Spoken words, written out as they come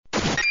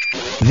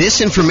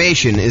This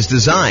information is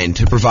designed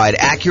to provide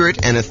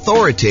accurate and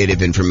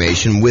authoritative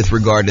information with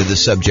regard to the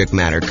subject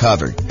matter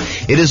covered.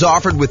 It is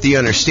offered with the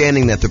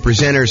understanding that the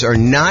presenters are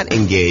not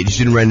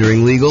engaged in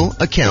rendering legal,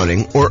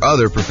 accounting, or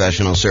other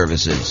professional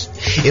services.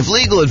 If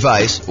legal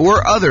advice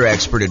or other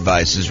expert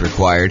advice is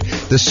required,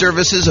 the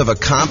services of a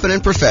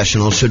competent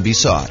professional should be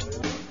sought.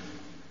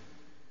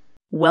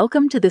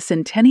 Welcome to the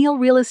Centennial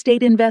Real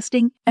Estate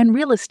Investing and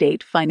Real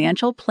Estate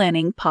Financial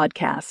Planning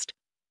Podcast.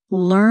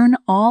 Learn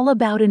all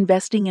about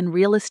investing in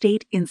real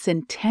estate in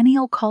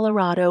Centennial,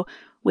 Colorado,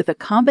 with a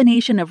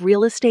combination of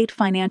real estate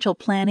financial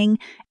planning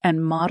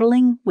and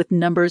modeling with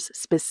numbers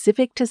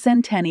specific to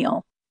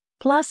Centennial,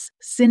 plus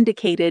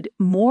syndicated,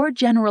 more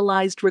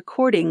generalized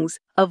recordings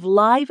of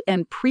live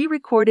and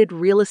pre-recorded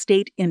real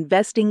estate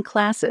investing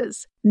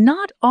classes,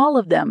 not all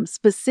of them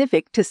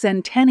specific to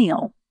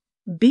Centennial.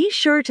 Be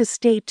sure to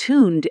stay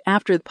tuned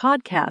after the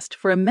podcast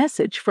for a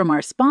message from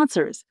our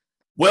sponsors.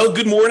 Well,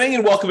 good morning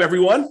and welcome,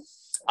 everyone.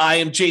 I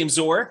am James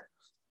Orr.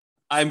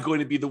 I'm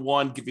going to be the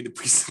one giving the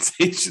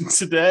presentation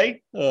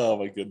today. Oh,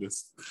 my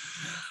goodness.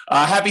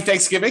 Happy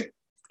Thanksgiving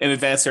in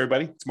advance,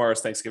 everybody. Tomorrow's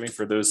Thanksgiving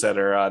for those that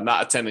are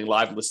not attending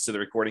live and listen to the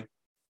recording.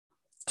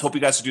 Hope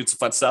you guys are doing some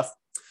fun stuff.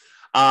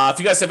 If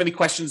you guys have any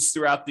questions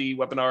throughout the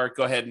webinar,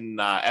 go ahead and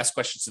ask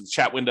questions in the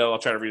chat window. I'll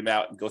try to read them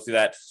out and go through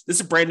that. This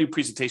is a brand new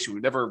presentation.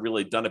 We've never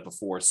really done it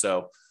before,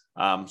 so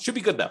should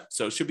be good, though.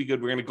 So it should be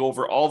good. We're going to go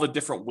over all the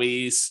different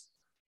ways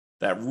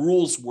that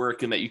rules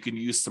work and that you can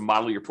use to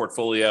model your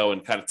portfolio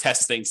and kind of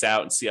test things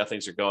out and see how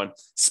things are going,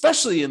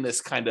 especially in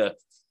this kind of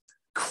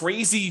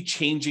crazy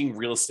changing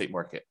real estate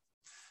market.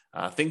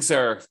 Things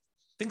are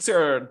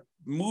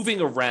moving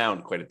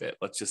around quite a bit.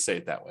 Let's just say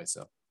it that way.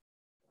 So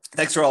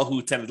thanks for all who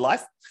attended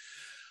live.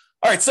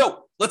 All right,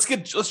 so let's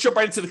jump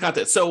right into the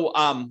content. So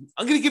I'm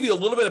going to give you a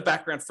little bit of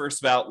background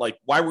first about like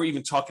why we're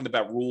even talking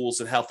about rules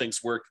and how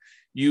things work.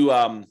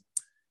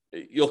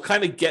 You'll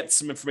kind of get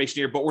some information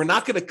here, but we're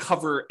not going to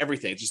cover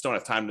everything. Just don't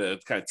have time to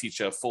kind of teach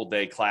a full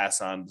day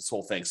class on this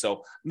whole thing.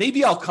 So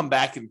maybe I'll come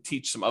back and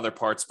teach some other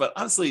parts, but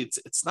honestly,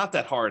 it's not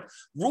that hard.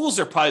 Rules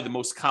are probably the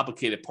most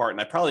complicated part, and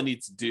I probably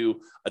need to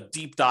do a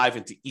deep dive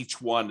into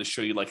each one to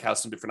show you like how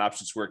some different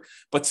options work.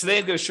 But today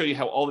I'm going to show you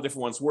how all the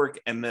different ones work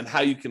and then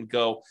how you can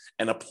go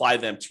and apply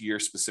them to your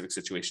specific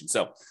situation.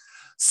 So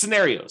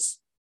scenarios.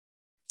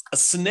 A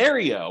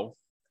scenario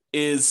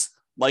is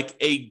like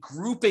a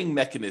grouping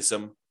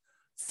mechanism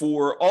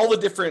for all the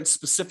different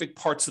specific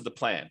parts of the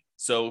plan.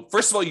 So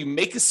first of all, you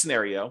make a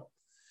scenario.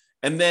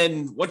 And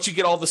then once you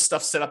get all the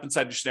stuff set up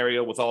inside your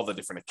scenario with all the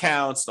different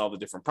accounts and all the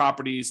different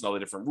properties and all the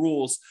different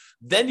rules,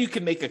 then you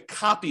can make a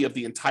copy of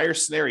the entire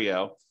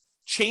scenario,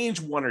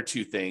 change one or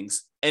two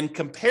things, and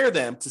compare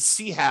them to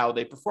see how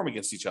they perform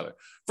against each other.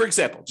 For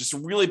example, just a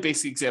really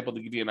basic example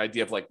to give you an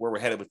idea of like where we're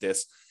headed with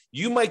this.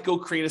 You might go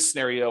create a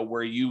scenario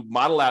where you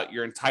model out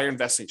your entire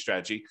investing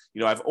strategy. You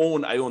know, I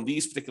own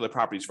these particular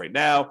properties right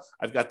now.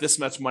 I've got this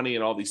much money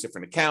in all these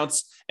different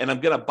accounts, and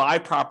I'm going to buy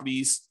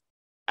properties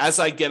as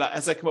I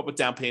come up with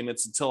down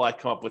payments until I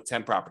come up with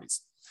 10 properties.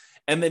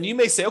 And then you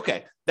may say,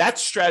 okay,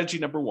 that's strategy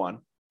number one,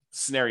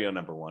 scenario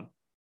number one.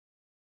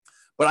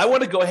 But I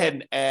want to go ahead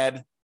and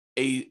add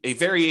a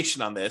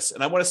variation on this,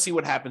 and I want to see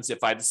what happens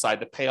if I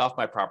decide to pay off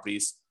my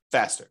properties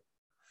faster.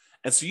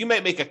 And so you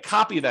might make a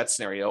copy of that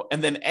scenario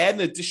and then add an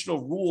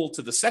additional rule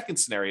to the second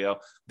scenario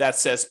that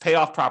says pay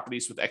off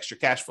properties with extra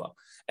cash flow.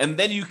 And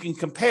then you can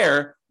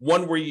compare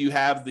one where you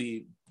have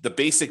the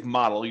basic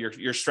model,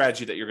 your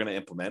strategy that you're going to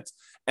implement,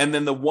 and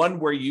then the one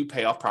where you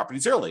pay off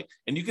properties early.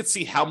 And you can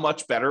see how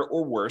much better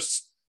or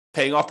worse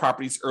paying off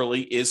properties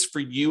early is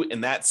for you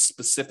in that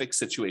specific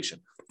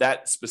situation,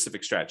 that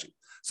specific strategy.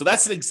 So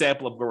that's an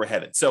example of where we're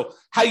headed. So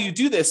how you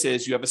do this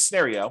is you have a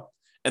scenario,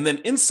 and then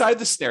inside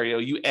the scenario,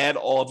 you add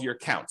all of your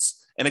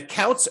accounts. And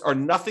accounts are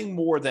nothing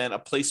more than a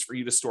place for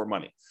you to store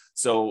money.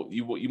 So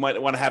you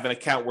might want to have an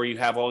account where you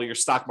have all your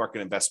stock market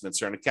investments,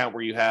 or an account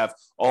where you have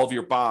all of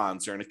your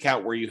bonds, or an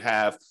account where you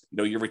have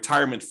your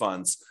retirement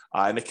funds,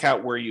 an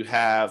account where you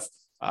have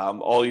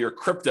all your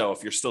crypto,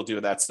 if you're still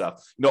doing that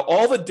stuff.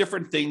 All the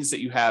different things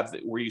that you have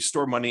where you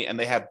store money, and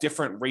they have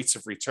different rates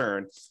of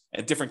return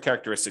and different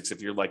characteristics.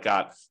 If you're like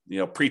got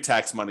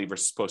pre-tax money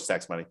versus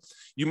post-tax money,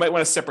 you might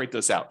want to separate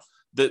those out.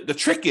 The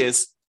trick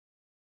is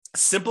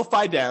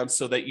simplify down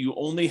so that you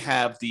only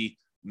have the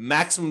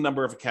maximum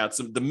number of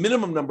accounts, the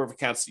minimum number of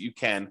accounts that you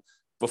can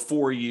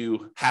before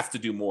you have to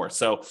do more.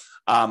 So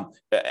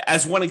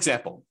as one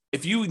example,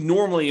 if you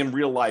normally in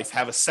real life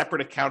have a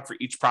separate account for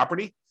each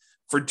property,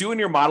 for doing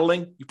your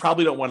modeling, you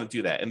probably don't want to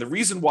do that. And the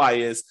reason why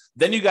is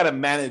then you got to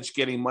manage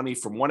getting money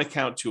from one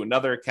account to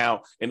another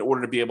account in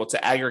order to be able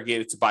to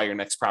aggregate it to buy your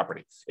next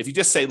property. If you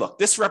just say, look,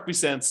 this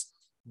represents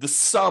the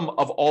sum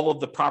of all of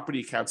the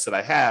property accounts that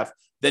I have,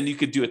 then you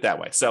could do it that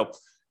way. So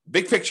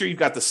big picture, you've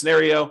got the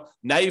scenario.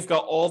 Now you've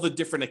got all the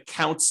different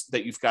accounts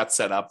that you've got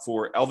set up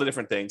for all the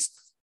different things.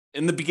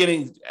 In the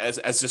beginning, as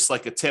just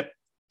like a tip,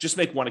 just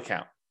make one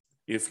account.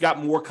 If you've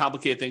got more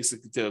complicated things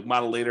to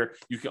model later,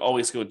 you can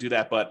always go do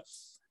that. But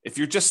if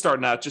you're just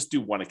starting out, just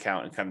do one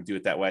account and kind of do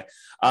it that way.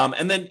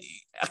 And then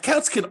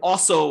accounts can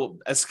also,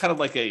 as kind of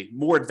like a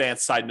more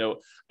advanced side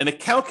note, an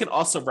account can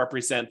also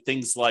represent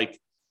things like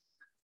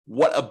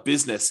what a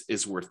business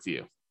is worth to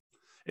you.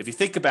 If you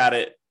think about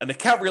it, an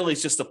account really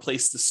is just a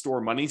place to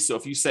store money. So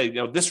if you say,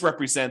 this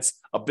represents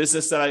a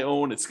business that I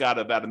own, it's got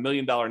about $1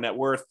 million net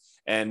worth,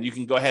 and you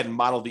can go ahead and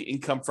model the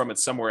income from it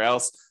somewhere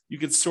else, you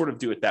could sort of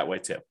do it that way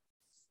too.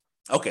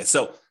 Okay,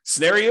 so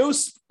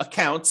scenarios,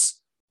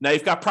 accounts, now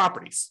you've got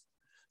properties.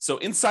 So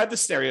inside the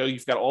scenario,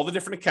 you've got all the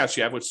different accounts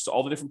you have, which is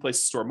all the different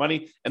places to store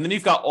money. And then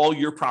you've got all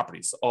your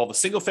properties, all the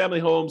single family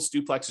homes,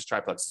 duplexes,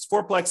 triplexes,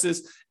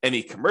 fourplexes,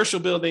 any commercial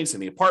buildings,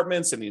 any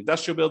apartments, any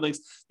industrial buildings,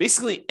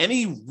 basically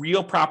any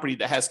real property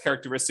that has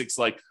characteristics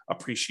like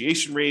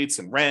appreciation rates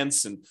and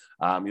rents and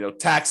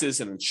taxes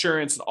and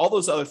insurance and all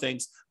those other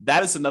things.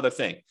 That is another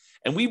thing.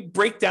 And we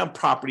break down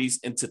properties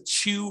into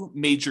two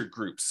major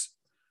groups.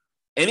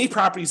 Any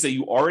properties that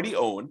you already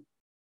own.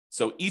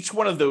 So each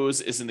one of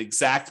those is an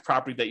exact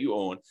property that you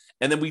own.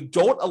 And then we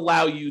don't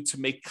allow you to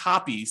make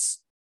copies.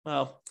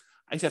 Well,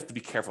 I have to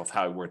be careful of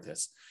how I word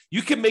this.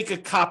 You can make a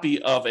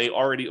copy of a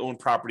already owned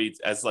property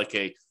as like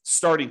a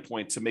starting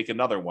point to make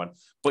another one,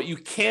 but you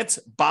can't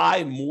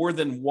buy more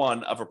than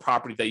one of a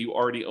property that you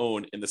already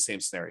own in the same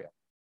scenario.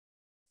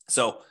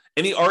 So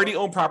any already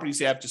owned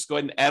properties you have, just go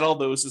ahead and add all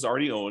those as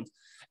already owned.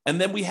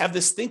 And then we have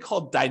this thing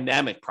called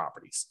dynamic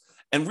properties.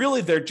 And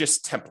really, they're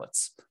just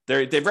templates.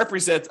 They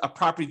represent a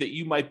property that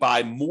you might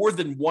buy more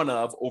than one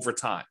of over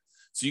time.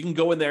 So you can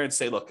go in there and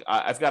say, look,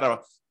 I've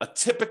got a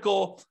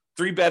typical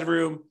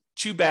 3-bedroom,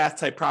 2-bath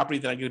type property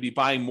that I'm going to be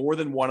buying more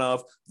than one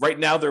of. Right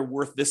now, they're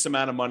worth this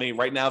amount of money.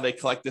 Right now, they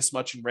collect this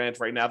much in rent.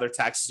 Right now, their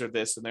taxes are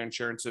this and their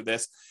insurance are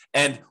this.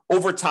 And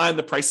over time,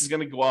 the price is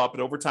going to go up.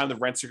 And over time, the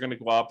rents are going to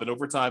go up. And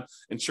over time,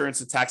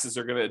 insurance and taxes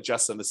are going to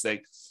adjust on this thing.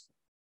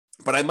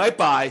 But I might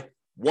buy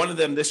one of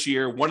them this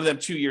year, one of them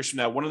 2 years from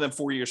now, one of them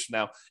 4 years from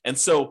now. And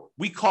so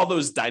we call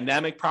those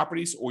dynamic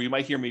properties, or you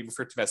might hear me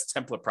refer to them as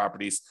template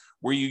properties,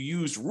 where you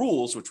use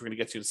rules, which we're going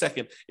to get to in a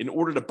second, in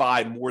order to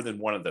buy more than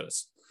one of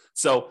those.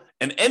 So,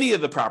 and any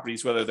of the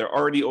properties, whether they're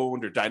already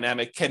owned or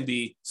dynamic, can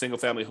be single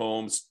family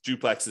homes,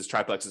 duplexes,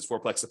 triplexes,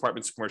 fourplexes,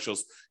 apartments,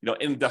 commercials,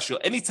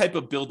 industrial, any type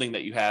of building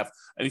that you have,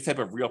 any type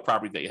of real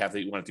property that you have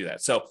that you want to do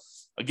that. So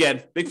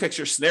again, big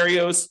picture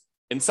scenarios,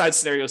 inside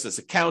scenarios as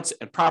accounts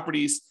and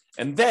properties.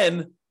 And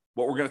then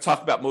what we're going to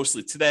talk about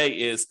mostly today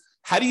is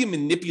how do you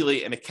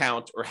manipulate an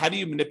account or how do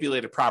you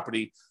manipulate a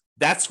property?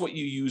 That's what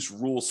you use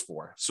rules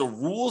for. So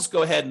rules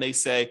go ahead and they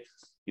say,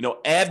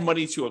 add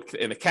money to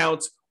an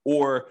account,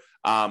 or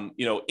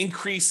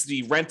increase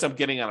the rent I'm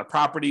getting on a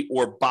property,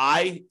 or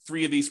buy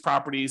 3 of these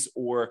properties,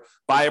 or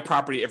buy a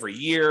property every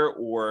year,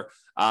 or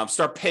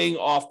start paying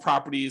off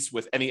properties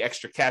with any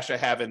extra cash I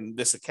have in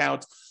this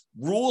account.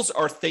 Rules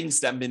are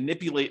things that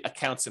manipulate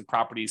accounts and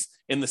properties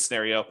in the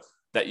scenario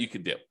that you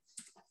can do.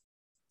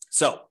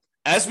 So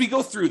as we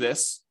go through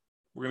this,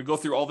 we're going to go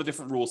through all the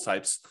different rules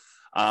types.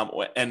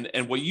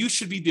 And what you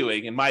should be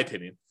doing, in my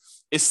opinion,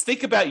 is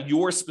think about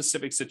your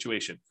specific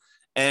situation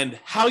and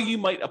how you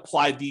might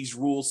apply these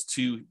rules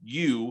to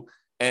you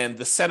and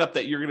the setup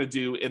that you're going to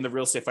do in the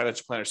Real Estate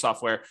Financial Planner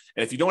software.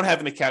 And if you don't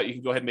have an account, you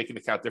can go ahead and make an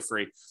account. They're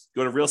free.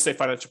 Go to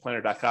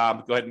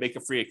realestatefinancialplanner.com, go ahead and make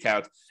a free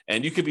account.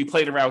 And you could be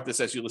playing around with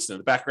this as you listen in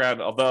the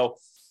background, although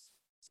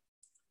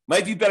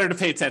might be better to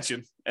pay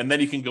attention, and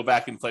then you can go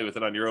back and play with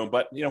it on your own.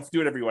 But do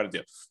whatever you want to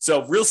do.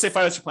 So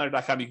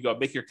realestatefinancialplanner.com, you can go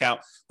make your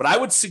account. But I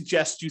would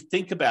suggest you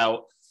think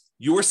about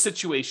your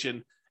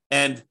situation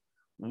and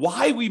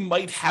why we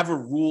might have a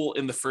rule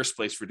in the first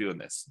place for doing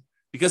this,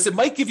 because it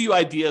might give you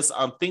ideas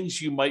on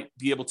things you might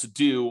be able to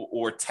do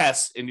or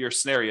test in your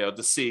scenario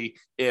to see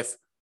if,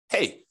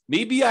 hey,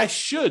 maybe I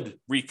should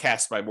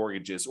recast my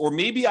mortgages, or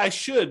maybe I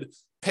should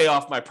pay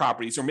off my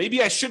properties, or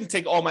maybe I shouldn't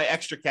take all my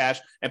extra cash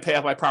and pay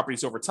off my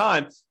properties over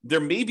time. There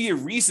may be a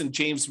reason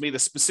James made a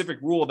specific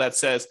rule that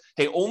says,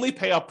 hey, only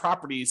pay off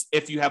properties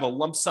if you have a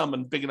lump sum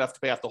and big enough to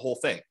pay off the whole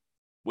thing,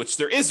 which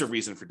there is a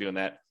reason for doing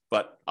that,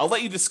 but I'll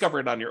let you discover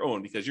it on your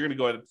own because you're going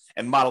to go ahead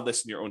and model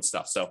this in your own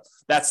stuff. So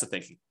that's the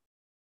thinking.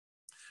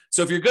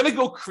 So if you're going to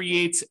go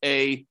create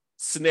a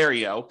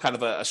scenario, kind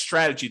of a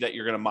strategy that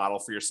you're going to model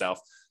for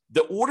yourself,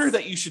 the order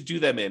that you should do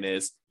them in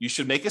is you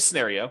should make a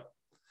scenario.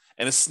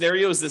 And a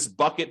scenario is this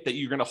bucket that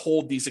you're going to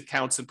hold these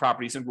accounts and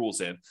properties and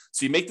rules in.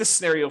 So you make the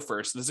scenario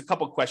first. There's a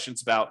couple of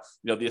questions about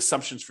the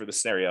assumptions for the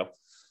scenario.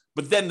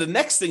 But then the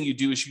next thing you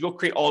do is you go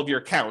create all of your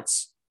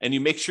accounts and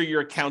you make sure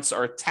your accounts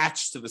are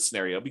attached to the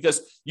scenario,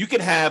 because you can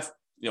have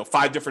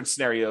 5 different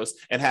scenarios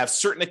and have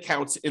certain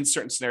accounts in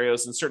certain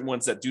scenarios and certain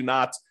ones that do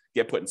not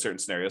get put in certain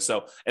scenarios.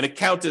 So an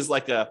account is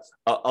like a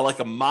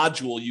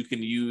module you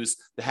can use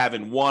to have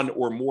in one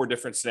or more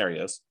different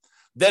scenarios.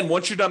 Then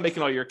once you're done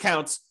making all your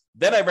accounts,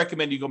 then I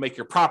recommend you go make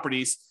your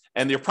properties,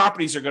 and your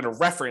properties are going to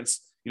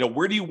reference,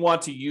 where do you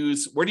want to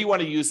use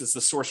as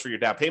the source for your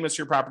down payments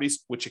for your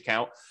properties, which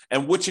account,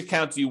 and which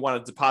account do you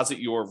want to deposit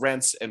your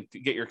rents and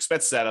get your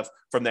expenses out of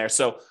from there.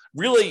 So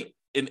really,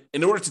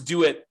 in order to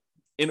do it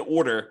in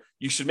order.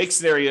 You should make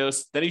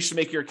scenarios, then you should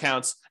make your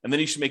accounts, and then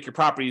you should make your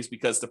properties,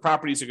 because the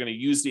properties are going to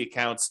use the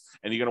accounts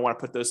and you're going to want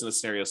to put those in the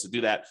scenarios to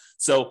do that.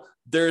 So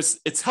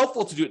it's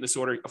helpful to do it in this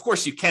order. Of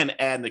course, you can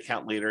add an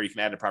account later. You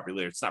can add a property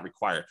later. It's not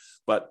required,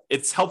 but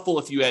it's helpful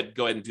if you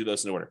go ahead and do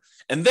those in order.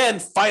 And then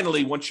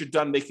finally, once you're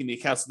done making the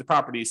accounts of the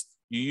properties,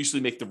 you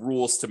usually make the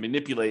rules to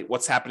manipulate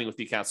what's happening with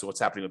the accounts and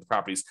what's happening with the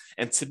properties.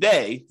 And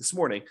this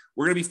morning,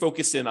 we're going to be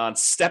focused in on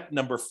step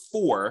number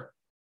 4,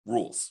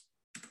 rules.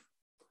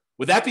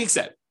 With that being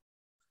said,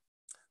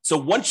 so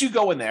once you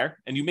go in there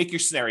and you make your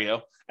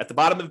scenario, at the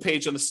bottom of the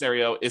page on the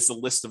scenario is the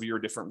list of your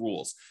different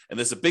rules. And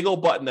there's a big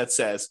old button that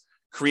says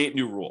create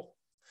new rule.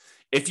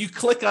 If you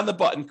click on the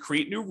button,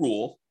 create new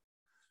rule,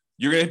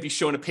 you're going to be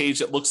shown a page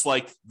that looks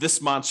like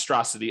this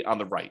monstrosity on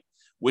the right,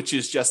 which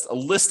is just a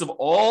list of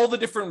all the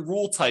different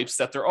rule types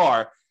that there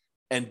are.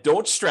 And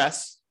don't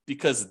stress,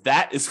 because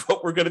that is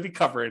what we're going to be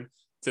covering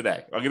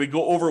today. I'm going to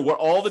go over what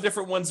all the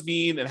different ones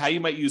mean and how you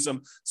might use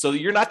them so that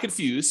you're not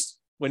confused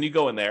when you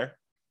go in there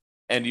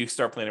and you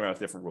start playing around with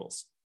different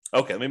rules.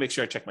 Okay, let me make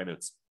sure I check my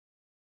notes.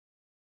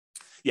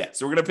 Yeah,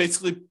 so we're going to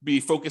basically be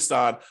focused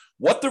on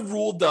what the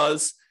rule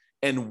does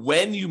and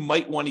when you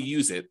might want to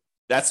use it.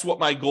 That's what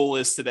my goal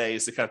is today,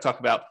 is to kind of talk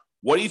about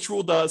what each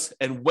rule does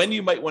and when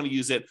you might want to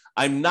use it.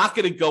 I'm not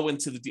going to go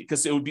into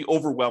because it would be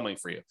overwhelming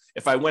for you.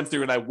 If I went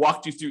through and I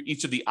walked you through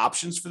each of the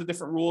options for the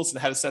different rules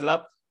and how to set it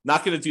up,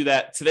 not going to do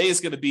that. Today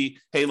is going to be,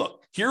 hey,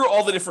 look, here are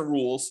all the different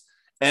rules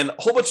and a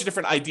whole bunch of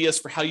different ideas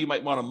for how you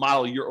might want to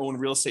model your own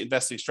real estate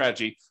investing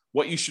strategy,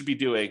 what you should be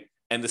doing,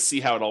 and to see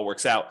how it all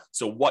works out.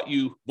 So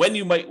when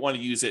you might want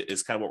to use it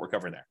is kind of what we're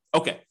covering there.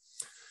 Okay.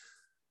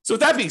 So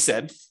with that being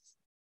said,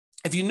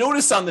 if you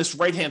notice on this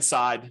right-hand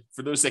side,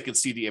 for those that can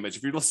see the image,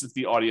 if you're listening to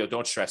the audio,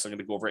 don't stress, I'm going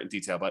to go over it in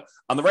detail, but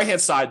on the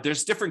right-hand side,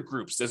 there's different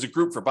groups. There's a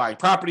group for buying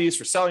properties,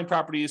 for selling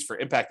properties, for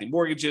impacting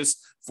mortgages,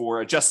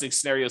 for adjusting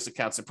scenarios,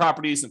 accounts, and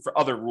properties, and for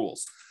other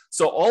rules.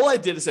 So all I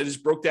did is I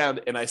just broke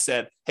down and I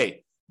said,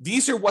 hey,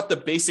 these are what the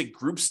basic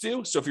groups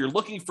do. So if you're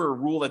looking for a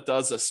rule that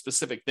does a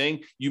specific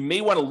thing, you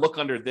may want to look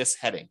under this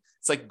heading.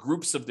 It's like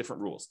groups of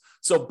different rules.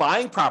 So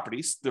buying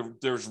properties,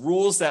 there's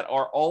rules that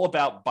are all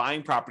about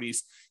buying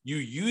properties. You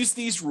use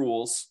these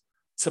rules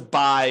to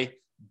buy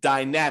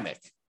dynamic.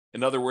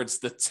 In other words,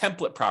 the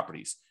template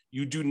properties.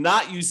 You do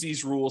not use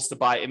these rules to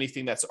buy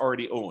anything that's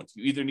already owned.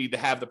 You either need to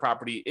have the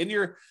property in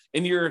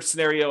your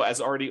scenario as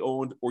already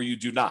owned, or you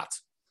do not.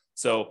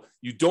 So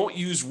you don't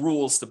use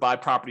rules to buy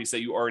properties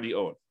that you already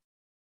own.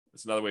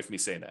 That's another way for me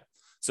saying that.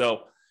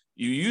 So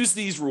you use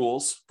these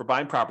rules for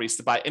buying properties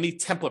to buy any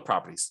template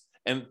properties.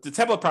 And the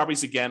template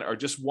properties, again, are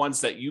just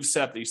ones that you've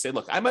set up that you say,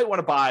 look, I might want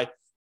to buy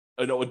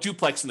a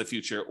duplex in the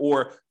future,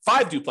 or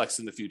 5 duplexes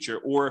in the future,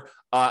 or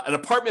an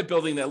apartment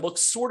building that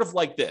looks sort of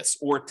like this,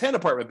 or 10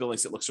 apartment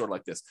buildings that look sort of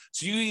like this.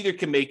 So you either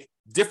can make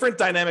different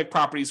dynamic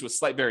properties with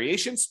slight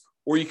variations,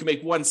 or you can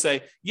make one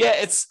say, yeah,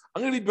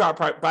 I'm going to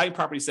be buying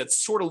properties that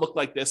sort of look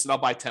like this, and I'll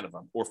buy 10 of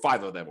them, or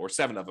 5 of them, or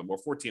 7 of them, or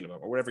 14 of them,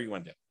 or whatever you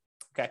want to do.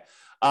 Okay.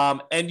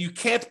 And you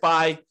can't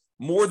buy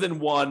more than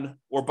one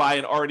or buy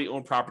an already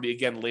owned property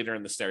again later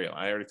in the scenario.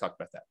 I already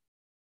talked about that.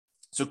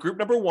 So group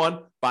number 1,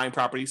 buying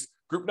properties.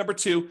 Group number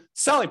 2,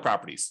 selling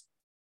properties.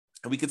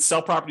 And we could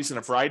sell properties in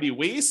a variety of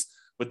ways,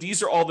 but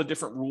these are all the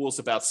different rules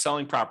about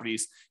selling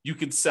properties. You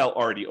can sell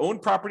already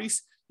owned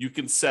properties. You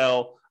can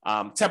sell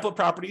template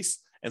properties.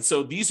 And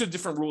so these are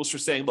different rules for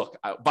saying, look,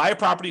 buy a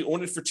property,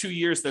 own it for 2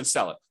 years, then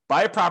sell it.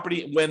 Buy a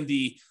property when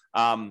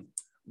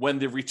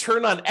the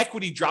return on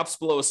equity drops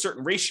below a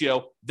certain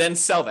ratio, then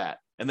sell that,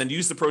 and then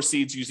use the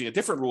proceeds using a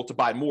different rule to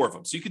buy more of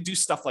them. So you could do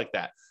stuff like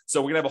that.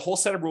 So we're going to have a whole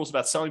set of rules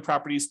about selling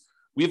properties.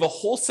 We have a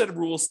whole set of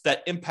rules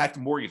that impact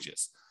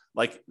mortgages,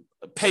 like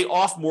pay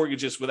off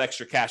mortgages with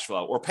extra cash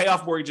flow, or pay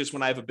off mortgages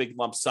when I have a big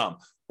lump sum,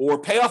 or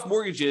pay off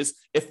mortgages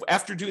if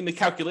after doing the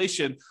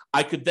calculation,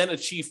 I could then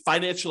achieve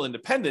financial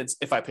independence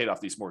if I paid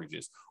off these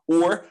mortgages,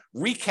 or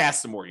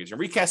recast a mortgage. And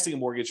recasting a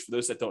mortgage, for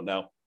those that don't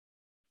know,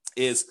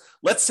 is,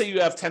 let's say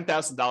you have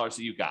 $10,000 that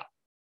you got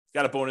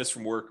a bonus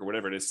from work or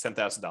whatever it is,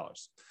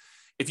 $10,000.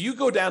 If you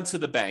go down to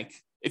the bank,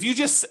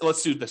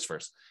 let's do this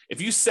first. If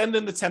you send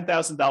in the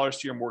 $10,000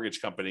 to your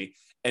mortgage company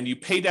and you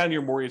pay down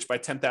your mortgage by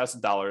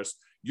 $10,000,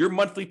 your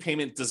monthly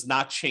payment does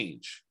not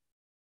change.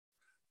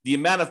 The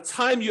amount of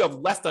time you have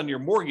left on your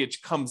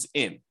mortgage comes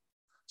in.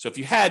 So if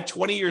you had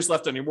 20 years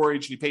left on your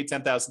mortgage and you paid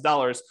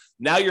 $10,000,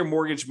 now your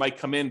mortgage might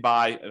come in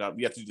by, and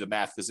you have to do the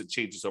math because it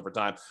changes over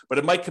time, but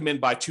it might come in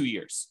by 2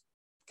 years.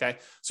 Okay.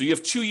 So you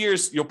have 2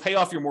 years, you'll pay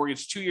off your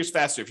mortgage 2 years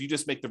faster if you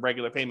just make the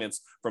regular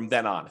payments from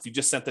then on, if you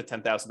just sent the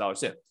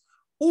 $10,000 in.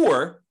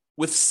 Or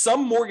with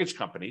some mortgage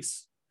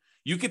companies,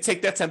 you could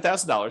take that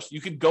 $10,000,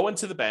 you could go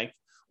into the bank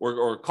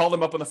or call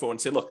them up on the phone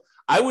and say, look,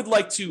 I would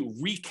like to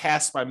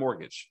recast my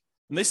mortgage.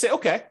 And they say,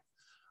 okay,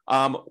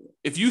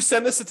 if you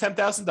send us the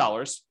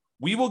 $10,000,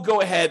 we will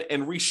go ahead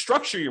and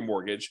restructure your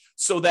mortgage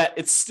so that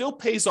it still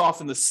pays off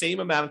in the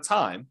same amount of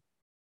time,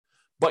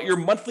 but your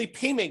monthly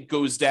payment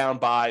goes down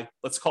by,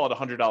 let's call it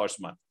 $100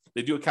 a month.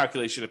 They do a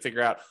calculation to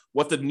figure out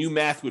what the new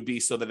math would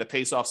be so that it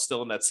pays off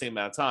still in that same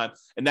amount of time.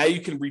 And now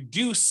you can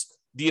reduce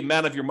the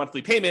amount of your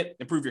monthly payment,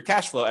 improve your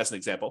cash flow, as an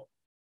example,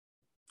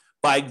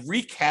 by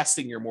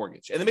recasting your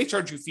mortgage. And they may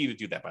charge you a fee to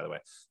do that, by the way.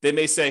 They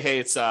may say, hey,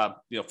 it's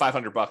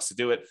 $500 to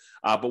do it,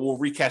 but we'll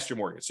recast your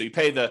mortgage. So you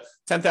pay the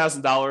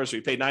 $10,000 or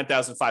you pay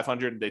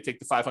 $9,500 and they take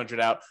the $500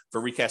 out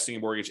for recasting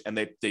your mortgage, and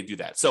they do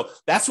that. So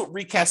that's what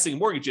recasting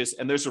mortgage is,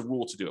 and there's a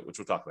rule to do it, which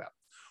we'll talk about.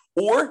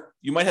 Or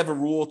you might have a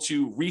rule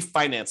to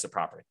refinance a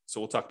property.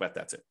 So we'll talk about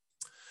that too.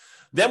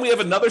 Then we have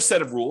another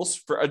set of rules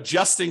for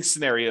adjusting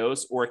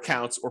scenarios or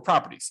accounts or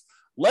properties.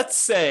 Let's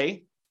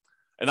say,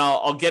 and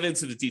I'll get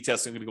into the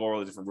details, so I'm going to go over all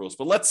the different rules.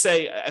 But let's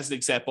say, as an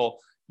example,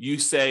 you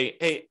say,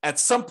 hey, at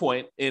some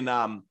point in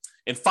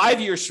 5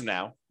 years from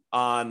now,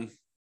 on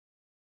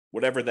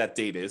whatever that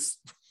date is,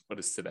 what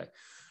is today?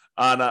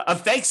 On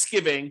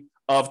Thanksgiving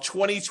of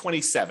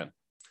 2027,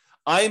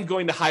 I am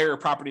going to hire a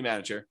property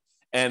manager,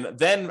 and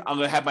then I'm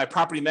going to have my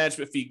property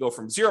management fee go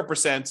from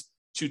 0%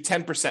 to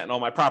 10% in all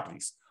my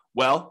properties.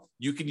 Well,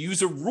 you can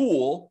use a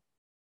rule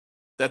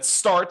that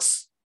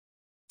starts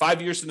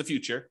 5 years in the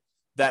future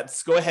that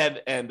go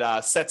ahead and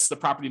sets the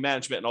property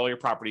management in all your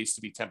properties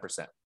to be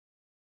 10%.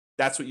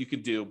 That's what you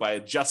can do by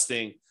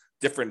adjusting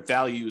different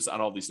values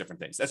on all these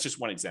different things. That's just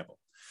one example.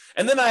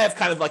 And then I have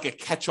kind of like a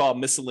catch-all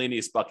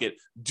miscellaneous bucket,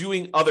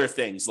 doing other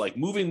things like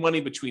moving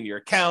money between your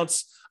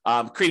accounts,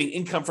 creating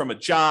income from a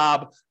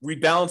job,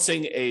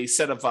 rebalancing a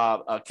set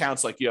of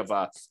accounts, like you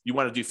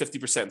want to do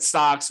 50% in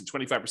stocks and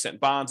 25% in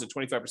bonds and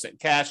 25% in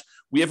cash.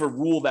 We have a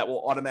rule that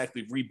will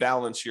automatically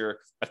rebalance your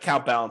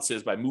account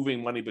balances by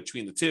moving money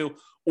between the two.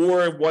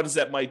 Or what does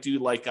that might do,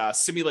 like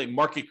simulate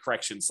market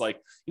corrections.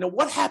 Like,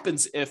 what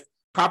happens if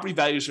property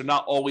values are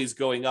not always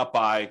going up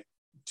by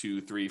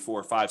 2, 3,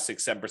 4, 5,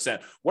 6,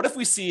 7%? What if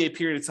we see a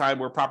period of time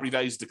where property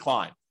values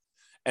decline?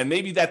 And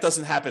maybe that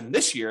doesn't happen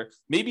this year.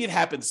 Maybe it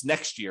happens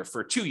next year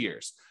for 2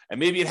 years. And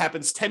maybe it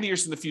happens 10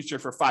 years in the future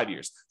for 5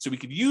 years. So we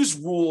could use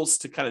rules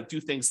to kind of do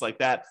things like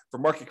that for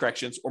market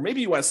corrections. Or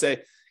maybe you want to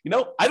say,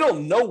 I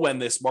don't know when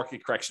this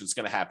market correction is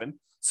going to happen,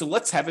 so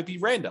let's have it be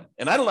random.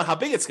 And I don't know how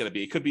big it's going to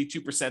be. It could be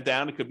 2%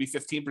 down. It could be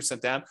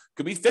 15% down. It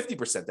could be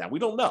 50% down. We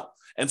don't know.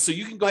 And so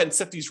you can go ahead and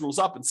set these rules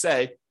up and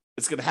say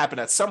it's going to happen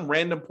at some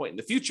random point in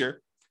the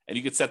future. And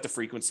you could set the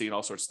frequency and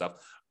all sorts of stuff.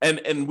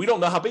 And we don't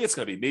know how big it's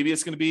going to be. Maybe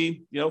it's going to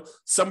be,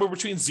 somewhere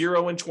between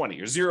 0 and 20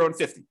 or 0 and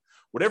 50,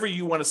 whatever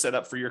you want to set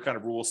up for your kind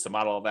of rules to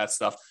model all that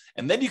stuff.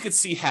 And then you can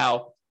see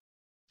how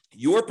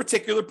your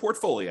particular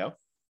portfolio,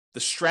 the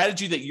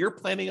strategy that you're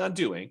planning on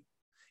doing,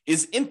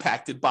 is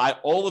impacted by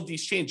all of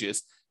these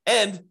changes.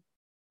 And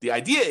the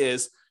idea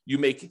is you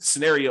make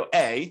scenario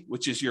A,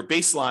 which is your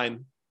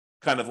baseline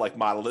kind of like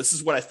model. This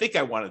is what I think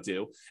I want to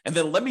do. And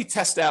then let me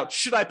test out,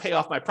 should I pay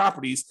off my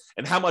properties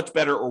and how much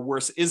better or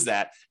worse is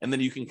that? And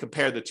then you can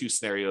compare the two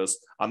scenarios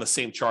on the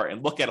same chart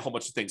and look at a whole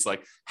bunch of things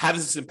like, how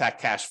does this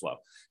impact cash flow?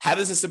 How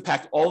does this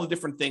impact all the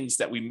different things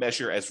that we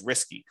measure as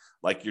risky,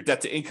 like your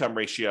debt to income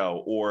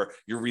ratio or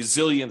your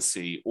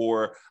resiliency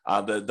or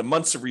the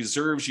months of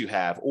reserves you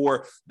have,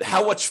 or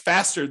how much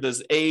faster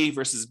does A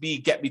versus B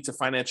get me to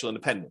financial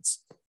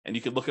independence? And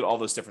you can look at all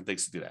those different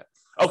things to do that.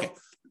 Okay.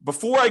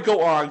 Before I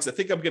go on, because I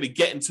think I'm going to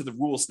get into the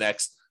rules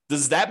next,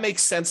 does that make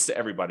sense to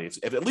everybody?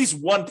 If at least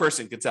one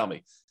person can tell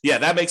me, yeah,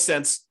 that makes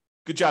sense.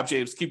 Good job,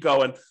 James. Keep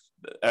going.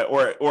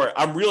 Or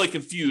I'm really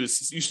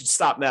confused. You should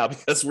stop now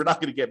because we're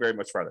not going to get very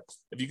much farther.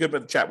 If you could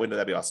put the chat window,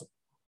 that'd be awesome.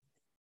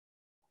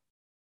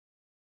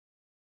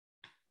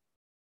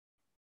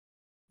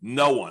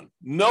 No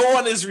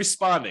one is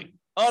responding.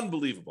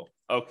 Unbelievable.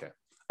 Okay,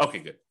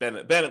 good. Ben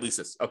at least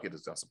is. Okay,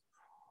 that's awesome.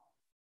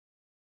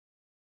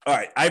 All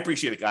right. I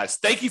appreciate it, guys.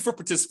 Thank you for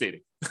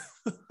participating.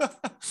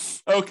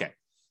 Okay.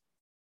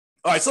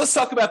 All right. So let's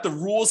talk about the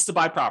rules to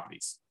buy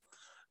properties.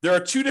 There are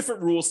two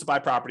different rules to buy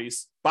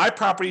properties. Buy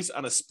properties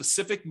on a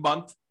specific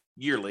month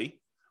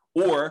yearly,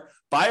 or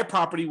buy a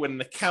property when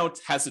an account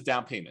has a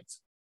down payment.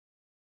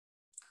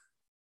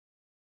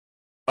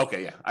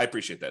 Okay. Yeah. I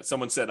appreciate that.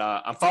 Someone said,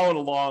 I'm following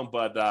along,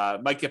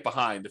 but might get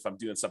behind if I'm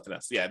doing something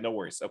else. Yeah. No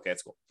worries. Okay.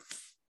 That's cool.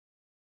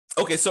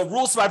 Okay, so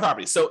rules to buy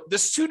properties. So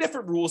there's two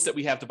different rules that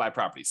we have to buy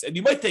properties. And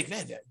you might think,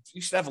 man, you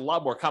should have a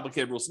lot more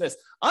complicated rules than this.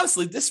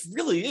 Honestly, this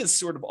really is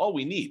sort of all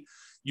we need.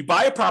 You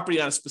buy a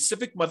property on a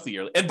specific monthly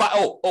yearly. And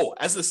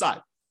as an aside,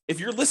 if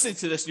you're listening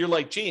to this and you're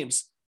like,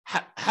 James,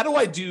 how do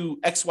I do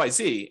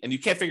XYZ? And you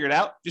can't figure it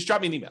out, just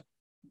drop me an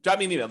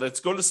email.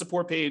 Let's go to the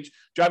support page,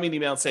 drop me an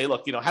email and say,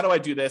 look, how do I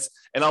do this?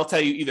 And I'll tell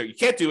you either you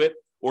can't do it,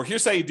 or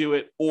here's how you do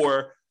it,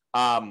 or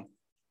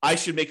I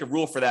should make a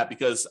rule for that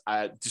because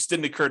it just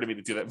didn't occur to me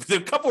to do that. But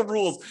a couple of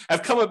rules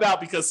have come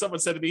about because someone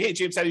said to me, hey,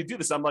 James, how do you do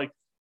this? I'm like,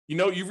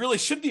 you really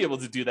should be able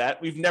to do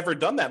that. We've never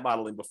done that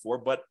modeling before,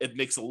 but it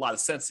makes a lot of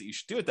sense that you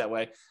should do it that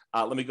way.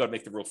 Let me go and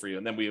make the rule for you.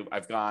 And then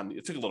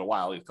it took a little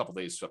while, a couple of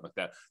days, something like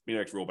that. We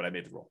didn't make the rule, but I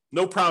made the rule.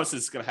 No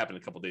promises it's going to happen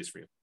in a couple of days for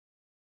you.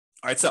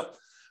 All right, so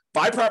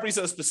buy properties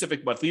on a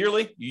specific monthly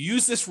yearly. You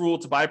use this rule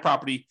to buy a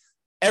property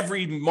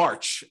every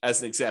March,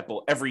 as an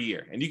example, every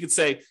year. And you could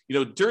say,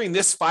 during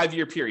this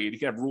 5-year period, you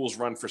can have rules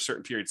run for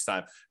certain periods of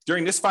time.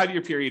 During this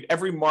 5-year period,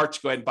 every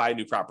March, go ahead and buy a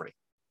new property.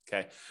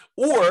 Okay.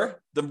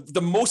 Or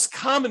the most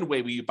common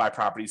way we buy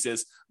properties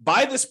is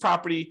buy this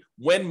property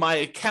when my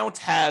account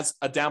has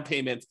a down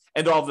payment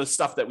and all the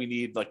stuff that we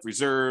need, like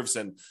reserves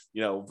and,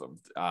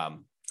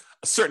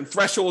 a certain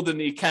threshold in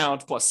the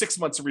account, plus 6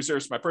 months of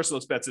reserves for my personal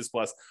expenses,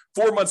 plus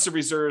 4 months of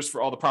reserves for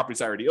all the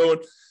properties I already own,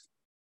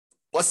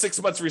 plus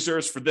 6 months of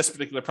reserves for this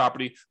particular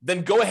property.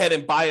 Then go ahead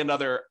and buy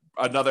another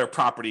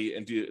property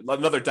and do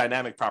another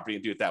dynamic property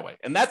and do it that way.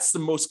 And that's the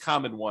most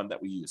common one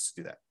that we use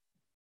to do that.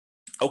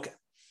 Okay.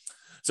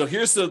 So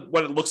here's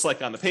what it looks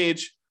like on the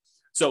page.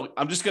 So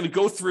I'm just going to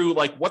go through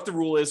like what the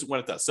rule is when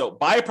it does. So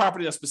buy a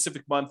property in a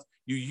specific month.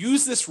 You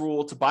use this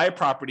rule to buy a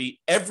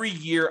property every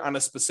year on a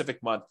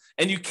specific month.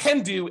 And you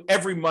can do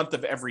every month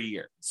of every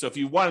year. So if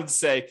you wanted to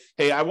say,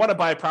 hey, I want to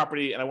buy a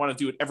property and I want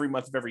to do it every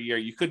month of every year,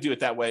 you could do it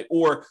that way,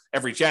 or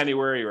every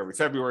January or every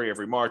February,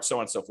 every March, so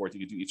on and so forth. You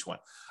could do each one.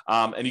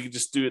 And you can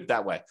just do it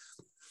that way.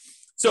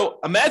 So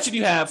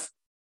imagine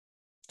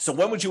so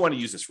when would you want to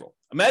use this rule?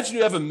 Imagine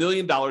you have $1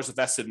 million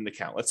invested in an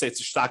account. Let's say it's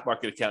a stock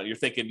market account. You're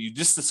thinking you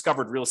just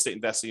discovered real estate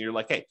investing. You're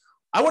like, hey,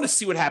 I want to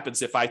see what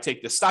happens if I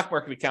take the stock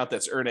market account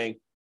that's earning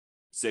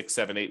 6,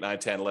 7, 8, 9,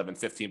 10, 11,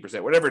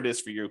 15%, whatever it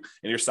is for you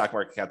in your stock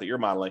market account that you're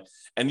modeling.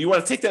 And you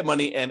want to take that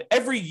money and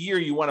every year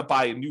you want to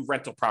buy a new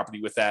rental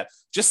property with that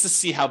just to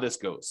see how this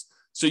goes.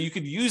 So you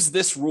could use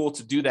this rule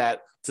to do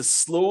that, to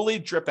slowly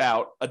drip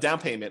out a down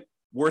payment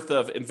worth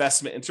of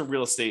investment into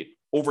real estate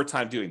over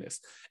time doing this.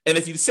 And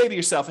if you say to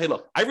yourself, hey,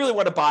 look, I really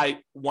want to buy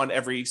one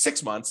every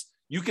 6 months,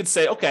 you could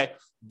say, okay,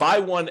 buy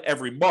one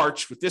every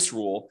March with this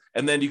rule.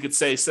 And then you could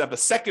say, set up a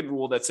second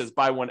rule that says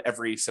buy one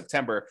every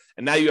September.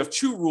 And now you have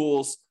 2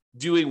 rules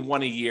doing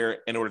one a year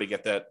in order to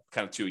get that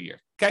kind of 2 a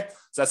year. Okay.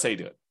 So that's how you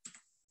do it.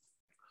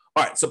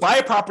 All right. So buy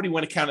a property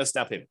when account has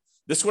down payment.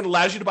 This one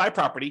allows you to buy a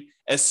property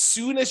as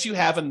soon as you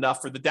have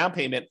enough for the down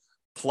payment,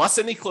 plus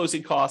any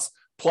closing costs,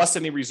 plus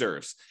any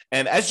reserves.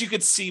 And as you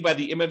can see by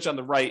the image on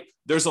the right,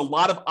 there's a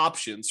lot of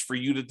options for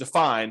you to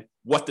define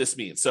what this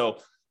means. So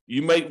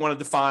you might want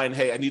to define,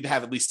 hey, I need to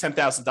have at least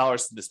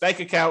 $10,000 in this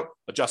bank account,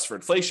 adjust for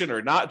inflation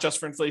or not adjust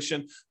for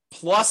inflation,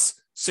 plus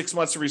 6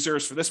 months of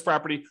reserves for this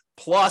property,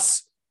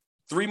 plus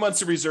 3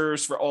 months of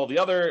reserves for all the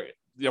other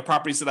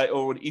properties that I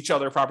own, each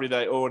other property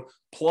that I own,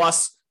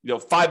 plus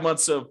 5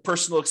 months of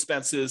personal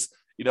expenses,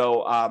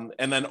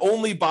 and then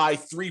only buy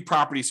 3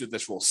 properties with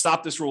this rule.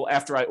 Stop this rule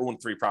after I own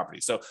 3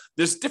 properties. So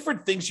there's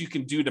different things you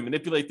can do to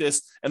manipulate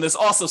this. And there's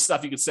also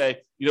stuff you could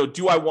say,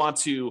 do I want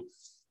to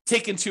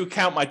take into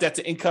account my debt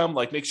to income,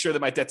 like make sure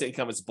that my debt to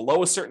income is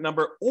below a certain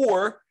number?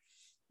 Or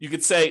you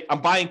could say,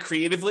 I'm buying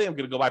creatively. I'm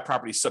going to go buy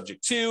properties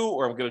subject to,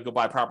 or I'm going to go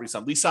buy properties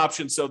on lease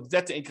options. So the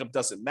debt to income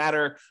doesn't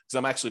matter because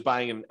I'm actually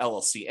buying an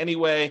LLC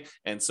anyway.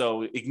 And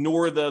so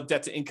ignore the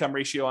debt to income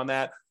ratio on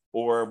that,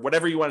 or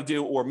whatever you want to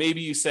do. Or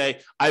maybe you say,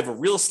 I have a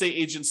real estate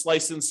agent's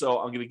license, so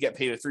I'm going to get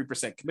paid a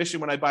 3% commission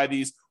when I buy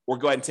these, or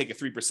go ahead and take a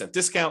 3%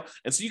 discount.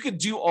 And so you could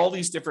do all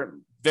these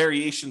different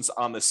variations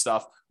on this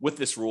stuff with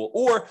this rule.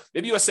 Or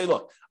maybe you say,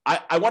 look,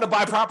 I want to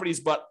buy properties,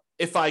 but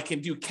if I can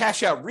do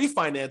cash out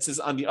refinances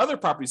on the other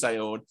properties I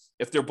own,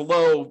 if they're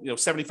below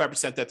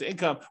 75% debt to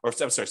income, or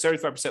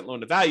 75% loan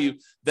to value,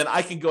 then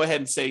I can go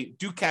ahead and say,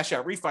 do cash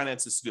out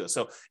refinances to do it.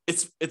 So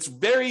it's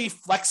very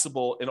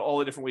flexible in all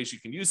the different ways you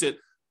can use it,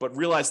 but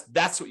realize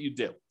that's what you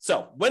do.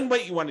 So when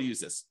might you want to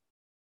use this?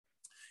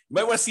 You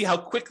might want to see how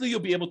quickly you'll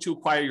be able to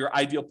acquire your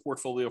ideal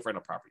portfolio of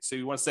rental property. So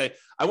you want to say,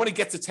 I want to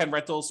get to 10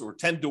 rentals or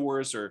 10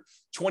 doors or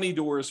 20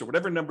 doors or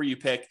whatever number you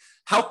pick.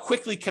 How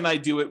quickly can I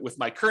do it with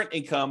my current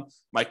income,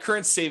 my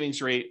current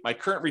savings rate, my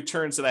current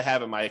returns that I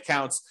have in my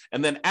accounts?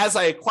 And then as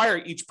I acquire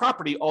each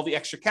property, all the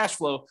extra cash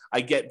flow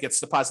I get gets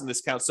deposited in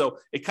this account. So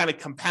it kind of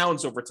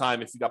compounds over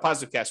time if you got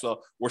positive cash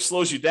flow, or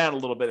slows you down a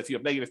little bit if you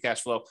have negative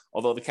cash flow,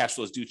 although the cash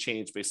flows do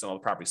change based on all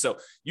the property. So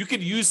you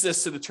could use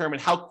this to determine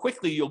how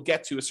quickly you'll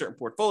get to a certain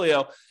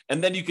portfolio.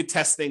 And then you could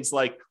test things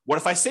like, what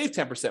if I save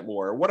 10%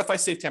 more? Or what if I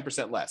save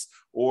 10% less?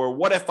 Or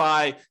what if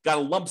I got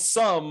a lump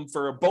sum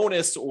for a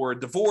bonus or a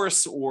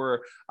divorce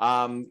or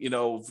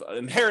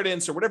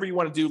inheritance or whatever you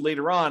want to do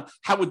later on?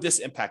 How would this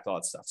impact all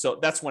that stuff? So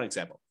that's one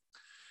example.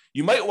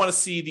 You might want to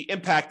see the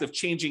impact of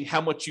changing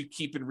how much you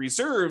keep in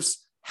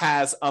reserves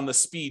has on the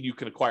speed you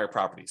can acquire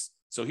properties.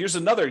 So here's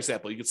another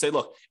example. You could say,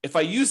 look, if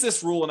I use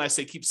this rule and I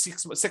say keep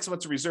six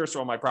months of reserves for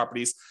all my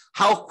properties,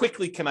 how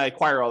quickly can I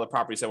acquire all the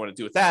properties I want to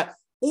do with that?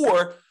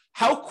 Or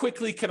how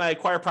quickly can I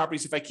acquire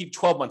properties if I keep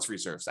 12 months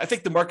reserves? I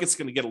think the market's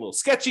going to get a little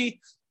sketchy.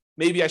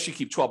 Maybe I should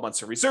keep 12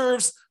 months of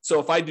reserves. So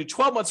if I do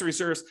 12 months of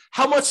reserves,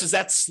 how much does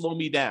that slow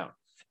me down?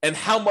 And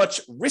how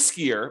much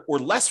riskier or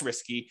less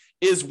risky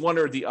is one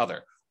or the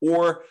other?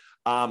 Or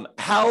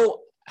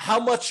how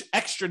much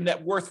extra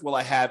net worth will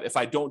I have if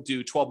I don't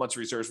do 12 months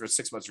reserves versus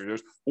 6 months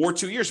reserves or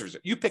 2 years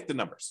reserves? You pick the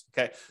numbers,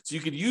 okay? So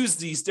you could use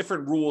these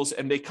different rules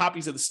and make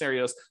copies of the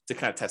scenarios to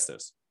kind of test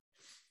those.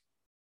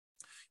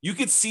 You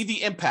could see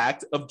the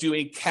impact of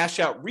doing cash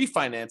out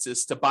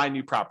refinances to buy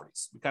new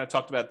properties. We kind of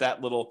talked about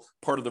that little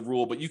part of the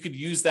rule, but you could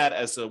use that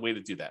as a way to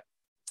do that.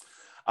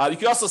 You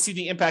could also see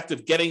the impact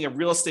of getting a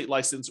real estate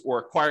license or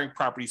acquiring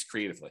properties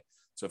creatively.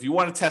 So if you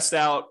want to test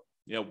out,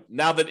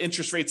 now that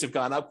interest rates have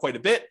gone up quite a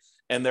bit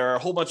and there are a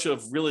whole bunch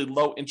of really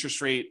low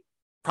interest rate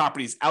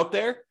properties out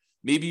there,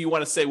 maybe you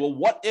want to say, well,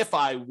 what if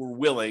I were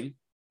willing,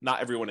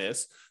 not everyone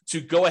is,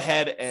 to go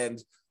ahead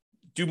and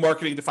do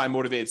marketing to find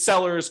motivated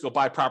sellers, go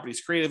buy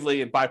properties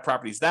creatively and buy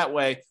properties that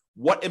way?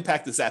 What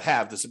impact does that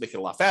have? Does it make it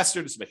a lot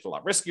faster? Does it make it a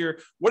lot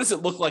riskier? What does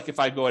it look like if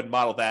I go ahead and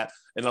model that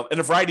in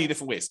a variety of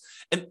different ways?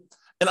 And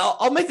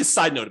I'll make a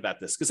side note about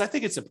this because I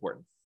think it's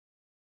important.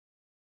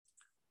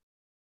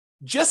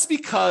 Just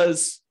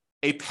because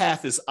a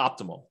path is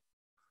optimal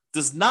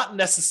does not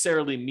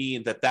necessarily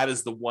mean that that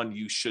is the one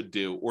you should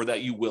do or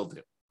that you will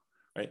do,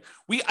 right?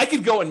 I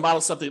could go and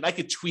model something and I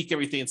could tweak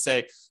everything and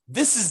say,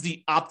 this is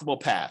the optimal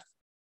path,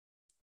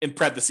 in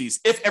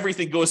parentheses, if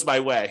everything goes my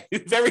way,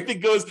 if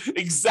everything goes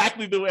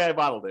exactly the way I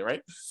modeled it,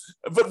 right?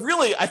 But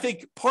really, I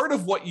think part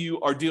of what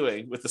you are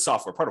doing with the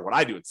software, part of what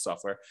I do with the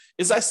software,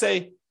 is I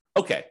say,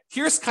 okay,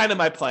 here's kind of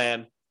my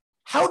plan.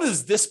 How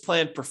does this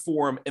plan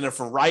perform in a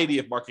variety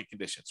of market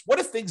conditions? What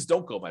if things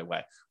don't go my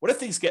way? What if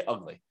things get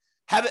ugly?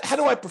 How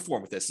do I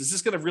perform with this? Is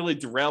this going to really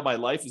derail my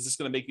life? Is this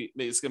going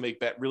to make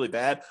that really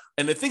bad?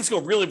 And if things go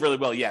really, really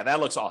well, yeah, that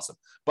looks awesome.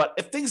 But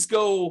if things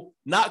go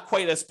not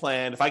quite as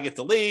planned, if I get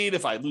delayed,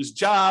 if I lose a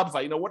job, if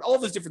I, what all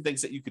those different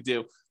things that you could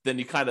do, then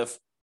you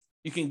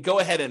can go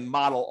ahead and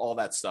model all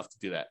that stuff to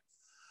do that.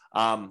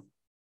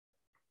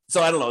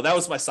 So I don't know. That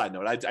was my side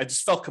note. I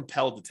just felt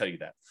compelled to tell you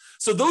that.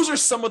 So those are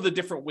some of the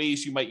different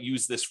ways you might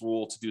use this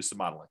rule to do some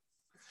modeling.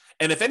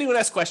 And if anyone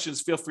has questions,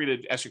 feel free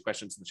to ask your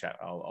questions in the chat.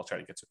 I'll try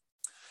to get to it.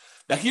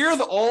 Now, here are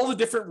all the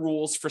different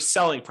rules for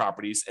selling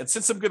properties. And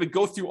since I'm going to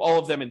go through all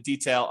of them in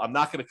detail, I'm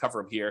not going to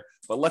cover them here,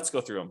 but let's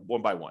go through them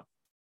one by one.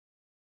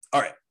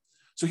 All right.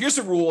 So here's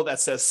a rule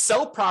that says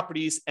sell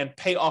properties and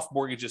pay off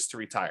mortgages to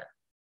retire.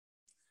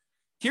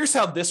 Here's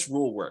how this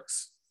rule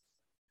works.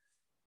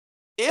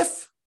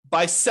 If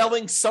by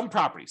selling some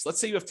properties, let's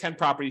say you have 10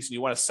 properties and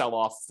you want to sell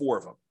off 4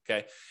 of them,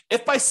 okay?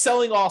 If by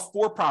selling off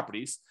 4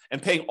 properties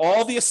and paying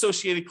all the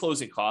associated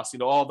closing costs,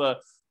 all the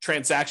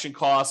transaction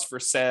costs for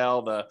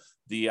sale, the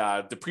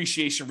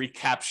depreciation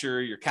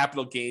recapture, your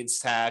capital gains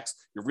tax,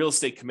 your real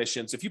estate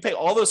commissions. If you pay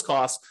all those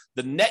costs,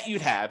 the net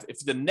you'd have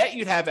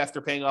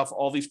after paying off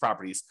all these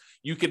properties,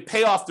 you could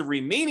pay off the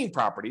remaining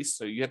properties.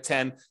 So you have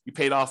 10, you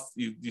paid off,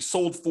 you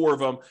sold 4 of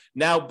them.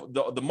 Now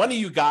the money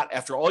you got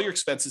after all your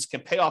expenses can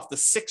pay off the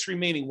 6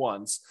 remaining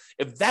ones.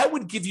 If that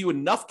would give you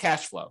enough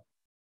cash flow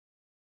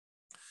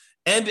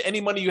and any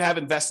money you have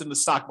invested in the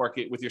stock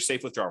market with your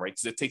safe withdrawal rate,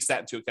 because it takes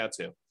that into account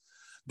too,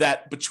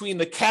 that between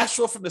the cash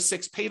flow from the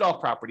 6 paid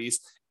off properties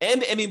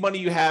and any money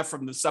you have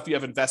from the stuff you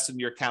have invested in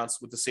your accounts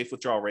with the safe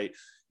withdrawal rate,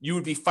 you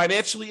would be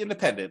financially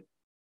independent.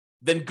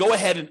 Then go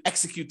ahead and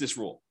execute this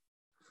rule.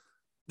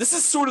 This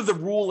is sort of the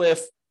rule if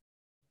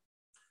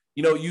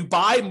you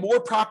buy more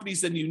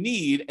properties than you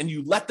need and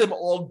you let them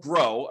all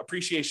grow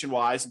appreciation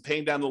wise and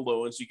paying down the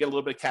loans, you get a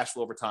little bit of cash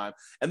flow over time.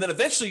 And then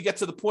eventually you get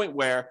to the point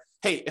where,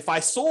 hey, if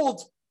I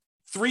sold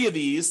 3 of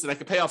these, then I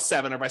could pay off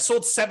 7, or if I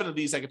sold 7 of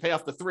these, I could pay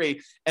off the 3.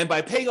 And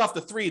by paying off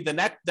the 3, then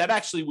that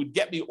actually would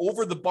get me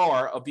over the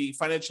bar of being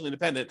financially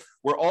independent,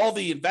 where all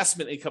the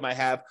investment income I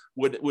have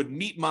would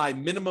meet my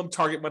minimum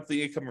target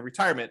monthly income in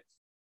retirement.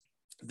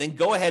 Then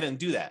go ahead and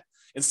do that.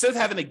 Instead of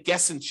having to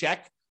guess and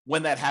check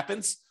when that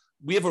happens,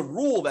 we have a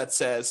rule that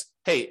says,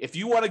 hey, if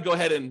you want to go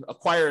ahead and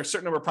acquire a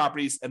certain number of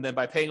properties, and then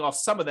by paying off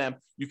some of them,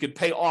 you could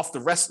pay off the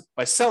rest.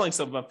 By selling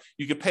some of them,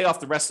 you could pay off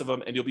the rest of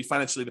them and you'll be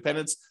financially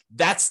independent.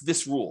 That's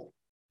this rule.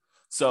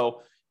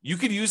 So you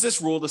could use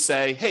this rule to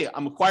say, hey,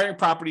 I'm acquiring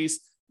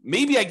properties.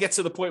 Maybe I get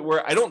to the point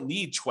where I don't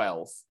need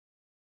 12,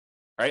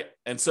 right?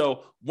 And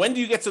so when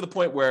do you get to the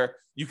point where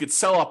you could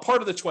sell a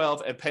part of the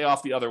 12 and pay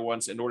off the other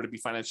ones in order to be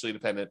financially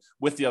independent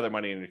with the other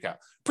money in your account?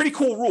 Pretty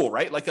cool rule,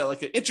 right? Like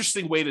an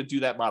interesting way to do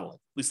that modeling.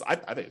 At least I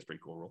think it's a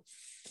pretty cool rule.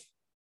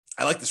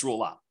 I like this rule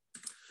a lot.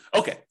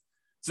 Okay,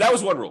 so that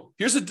was one rule.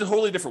 Here's a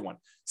totally different one.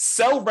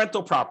 Sell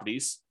rental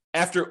properties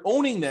after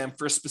owning them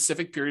for a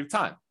specific period of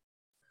time.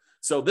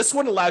 So this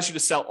one allows you to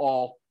sell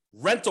all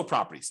rental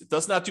properties. It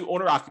does not do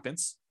owner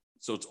occupants.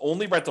 So it's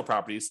only rental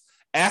properties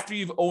after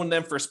you've owned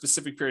them for a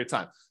specific period of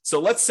time. So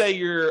let's say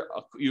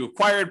you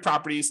acquired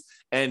properties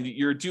and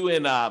you're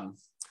doing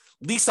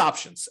lease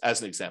options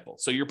as an example.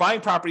 So you're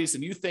buying properties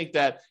and you think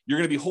that you're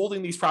going to be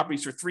holding these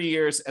properties for 3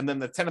 years and then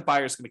the tenant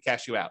buyer is going to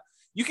cash you out.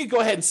 You can go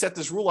ahead and set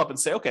this rule up and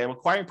say, okay, I'm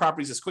acquiring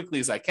properties as quickly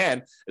as I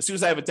can. As soon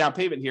as I have a down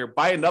payment here,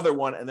 buy another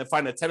one and then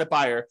find a tenant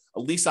buyer, a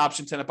lease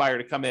option tenant buyer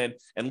to come in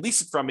and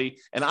lease it from me.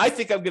 And I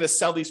think I'm going to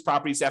sell these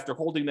properties after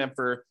holding them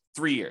for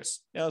 3 years.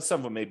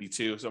 Some of them may be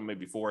 2, some may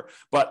be 4,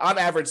 but on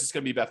average, it's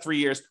going to be about 3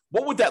 years.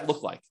 What would that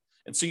look like?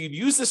 And so you'd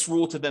use this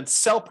rule to then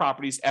sell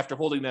properties after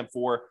holding them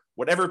for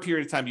whatever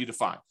period of time you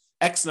define,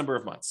 X number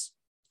of months.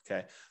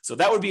 Okay. So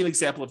that would be an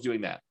example of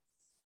doing that.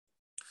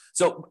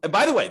 So, and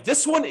by the way,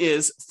 this one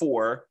is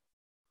for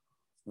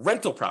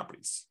rental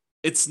properties.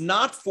 It's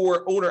not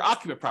for owner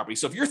occupant property.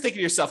 So if you're thinking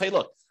to yourself, hey,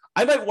 look,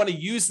 I might want to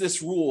use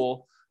this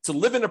rule to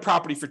live in a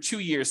property for 2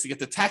 years to get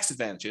the tax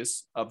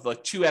advantages of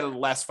like 2 out of the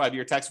last 5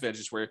 year tax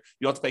advantages where you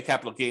don't have to pay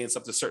capital gains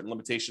up to certain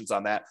limitations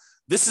on that.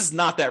 This is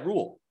not that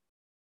rule.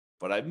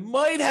 but I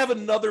might have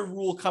another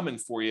rule coming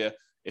for you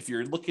if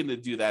you're looking to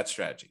do that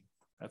strategy.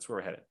 That's where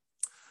we're headed.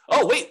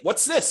 Oh, wait,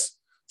 what's this?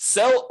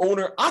 Sell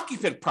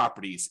owner-occupant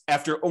properties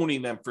after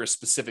owning them for a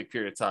specific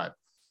period of time.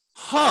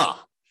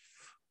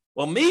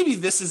 Well, maybe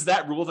this is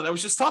that rule that I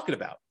was just talking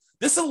about.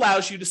 This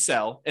allows you to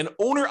sell an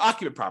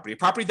owner-occupant property, a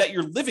property that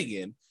you're living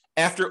in,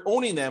 after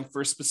owning them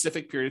for a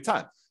specific period of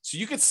time. So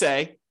you could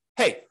say,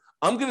 hey,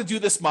 I'm going to do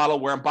this model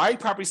where I'm buying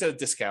properties at a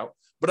discount,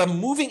 but I'm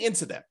moving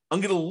into them. I'm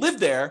going to live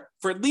there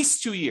for at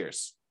least 2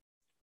 years.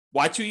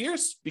 Why 2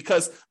 years?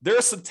 Because there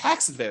are some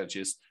tax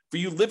advantages for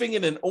you living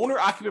in an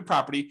owner-occupant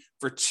property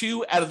for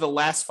 2 out of the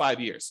last 5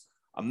 years.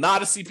 I'm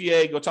not a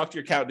CPA. Go talk to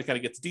your accountant to kind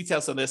of get the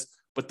details on this.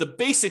 But the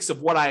basics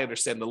of what I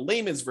understand, the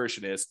layman's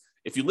version is,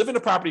 if you live in a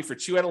property for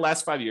 2 out of the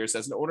last 5 years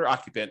as an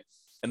owner-occupant,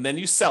 and then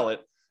you sell it,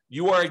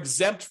 you are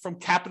exempt from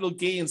capital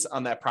gains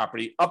on that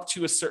property up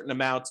to a certain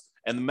amount,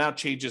 and the amount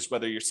changes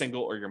whether you're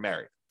single or you're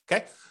married.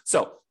 Okay,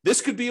 so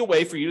this could be a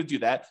way for you to do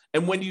that.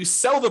 And when you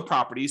sell the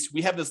properties,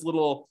 we have this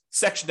little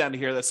section down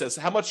here that says,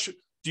 how much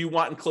do you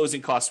want in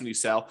closing costs when you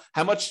sell?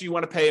 How much do you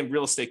want to pay in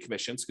real estate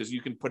commissions? Because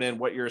you can put in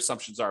what your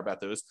assumptions are about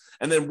those.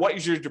 And then what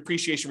is your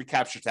depreciation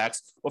recapture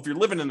tax? Well, if you're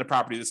living in the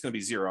property, that's going to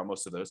be zero on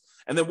most of those.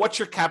 And then what's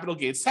your capital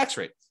gains tax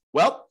rate?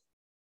 Well,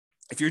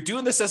 if you're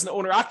doing this as an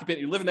owner occupant,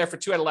 you're living there for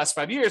 2 out of the last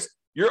 5 years,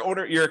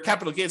 your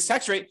capital gains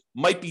tax rate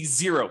might be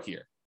zero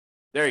here.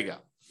 There you go.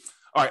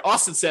 All right,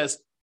 Austin says,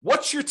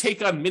 what's your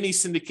take on mini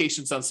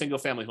syndications on single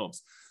family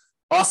homes?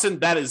 Austin,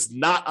 that is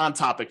not on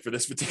topic for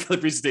this particular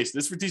presentation.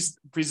 This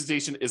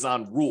presentation is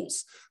on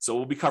rules. So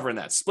we'll be covering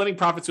that. Splitting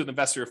profits with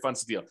investor or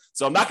funds deal.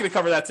 So I'm not going to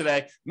cover that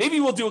today. Maybe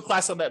we'll do a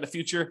class on that in the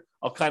future.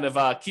 I'll kind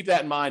of keep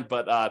that in mind,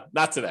 but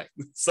not today.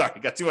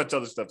 Sorry, got too much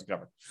other stuff to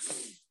cover.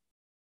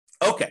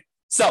 Okay,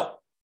 so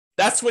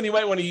that's when you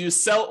might want to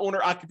use sell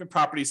owner-occupant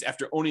properties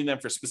after owning them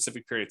for a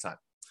specific period of time.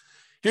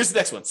 Here's the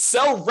next one.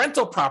 Sell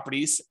rental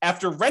properties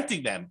after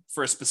renting them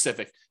for a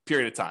specific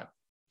period of time.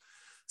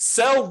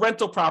 Sell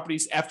rental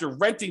properties after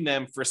renting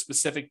them for a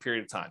specific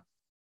period of time.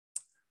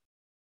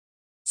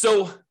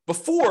 So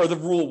before, the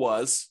rule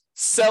was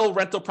sell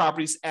rental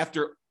properties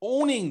after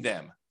owning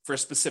them for a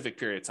specific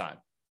period of time.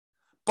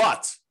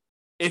 But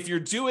if you're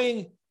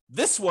doing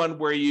this one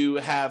where you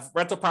have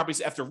rental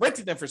properties after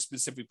renting them for a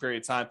specific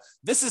period of time,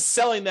 this is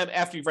selling them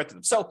after you've rented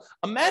them. So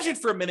imagine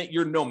for a minute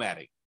you're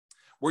nomading,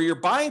 where you're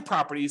buying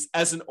properties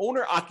as an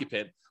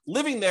owner-occupant,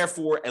 living there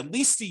for at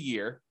least a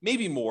year,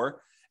 maybe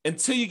more,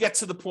 until you get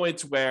to the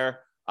point where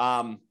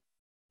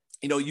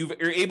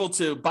you're able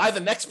to buy the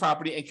next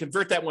property and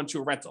convert that one to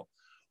a rental.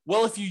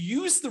 Well, if you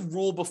use the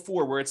rule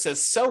before where it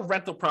says sell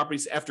rental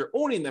properties after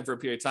owning them for a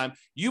period of time,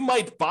 you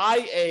might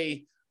buy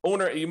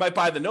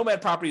the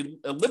nomad property,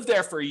 live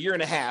there for a year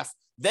and a half,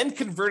 then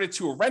convert it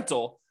to a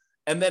rental.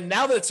 And then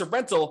now that it's a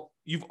rental,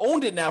 you've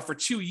owned it now for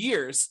 2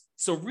 years.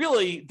 So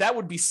really, that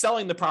would be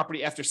selling the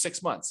property after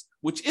 6 months,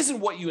 which isn't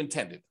what you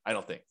intended, I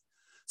don't think.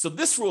 So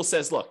this rule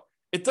says, look,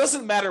 it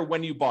doesn't matter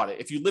when you bought it.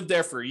 If you lived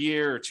there for a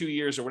year or 2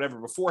 years or whatever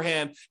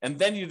beforehand, and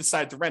then you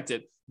decide to rent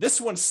it,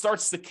 this one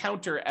starts the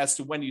counter as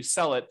to when you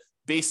sell it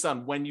based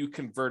on when you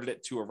converted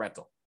it to a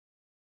rental.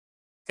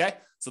 Okay,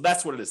 so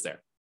that's what it is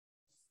there.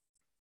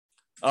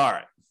 All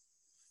right.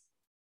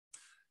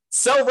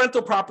 Sell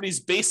rental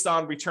properties based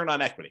on return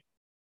on equity.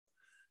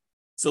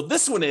 So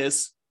this one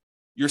is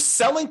you're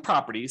selling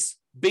properties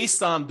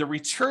based on the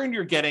return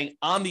you're getting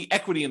on the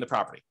equity in the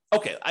property.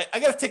 Okay, I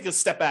got to take a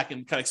step back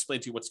and kind of explain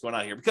to you what's going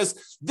on here,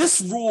 because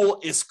this rule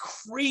is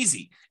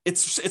crazy.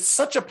 It's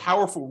such a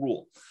powerful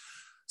rule.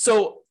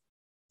 So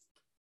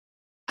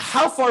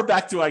how far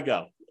back do I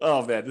go?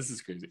 Oh man, this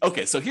is crazy.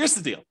 Okay, so here's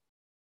the deal.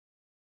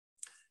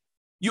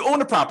 You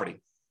own a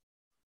property,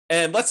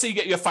 and let's say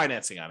you have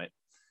financing on it,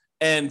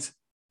 and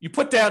you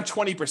put down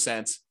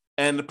 20%,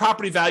 and the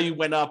property value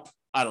went up,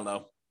 I don't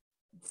know,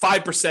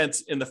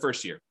 5% in the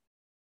first year.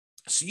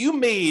 So you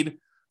made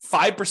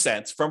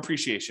 5% from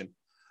appreciation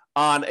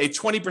on a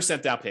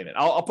 20% down payment.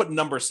 I'll put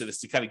numbers to this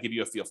to kind of give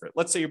you a feel for it.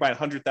 Let's say you're buying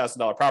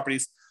 $100,000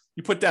 properties.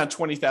 You put down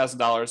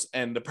 $20,000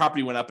 and the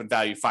property went up in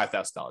value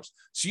 $5,000.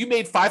 So you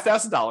made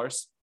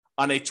 $5,000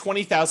 on a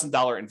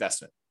 $20,000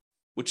 investment,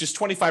 which is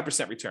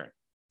 25% return.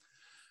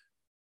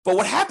 But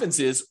what happens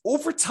is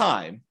over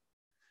time,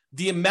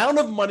 the amount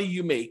of money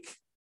you make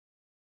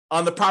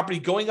on the property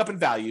going up in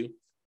value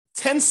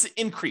tends to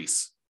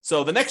increase.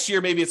 So the next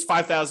year, maybe it's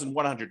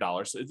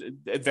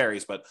 $5,100. It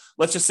varies, but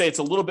let's just say it's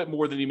a little bit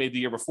more than you made the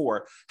year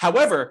before.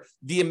 However,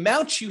 the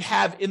amount you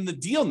have in the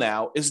deal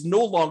now is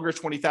no longer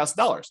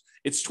 $20,000.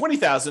 It's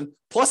 $20,000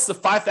 plus the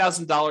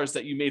 $5,000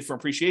 that you made from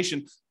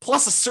appreciation,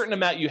 plus a certain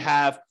amount you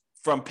have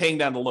from paying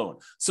down the loan.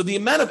 So the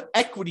amount of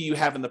equity you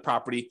have in the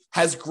property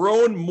has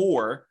grown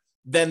more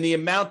than the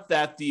amount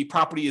that the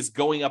property is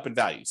going up in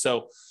value.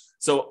 So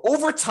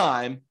over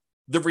time,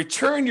 the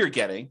return you're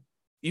getting,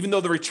 even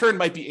though the return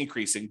might be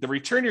increasing, the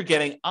return you're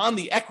getting on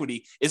the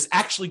equity is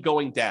actually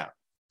going down.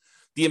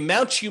 The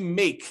amount you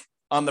make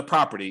on the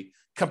property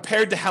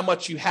compared to how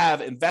much you have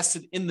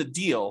invested in the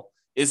deal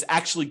is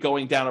actually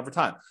going down over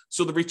time.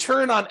 So the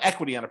return on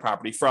equity on a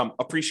property from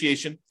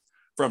appreciation,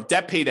 from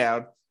debt pay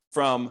down,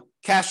 from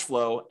cash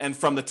flow, and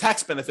from the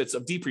tax benefits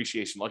of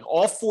depreciation. Like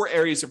all four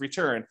areas of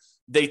return,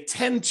 they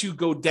tend to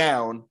go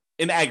down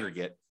in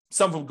aggregate.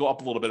 Some of them go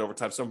up a little bit over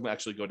time. Some of them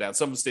actually go down.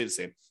 Some of them stay the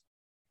same.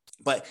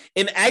 But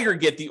in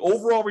aggregate, the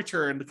overall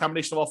return, the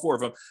combination of all four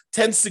of them,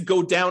 tends to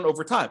go down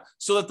over time.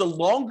 So that the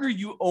longer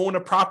you own a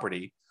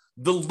property,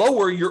 the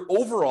lower your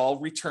overall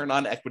return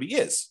on equity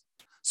is.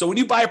 So when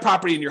you buy a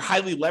property and you're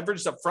highly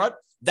leveraged up front,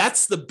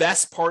 that's the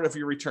best part of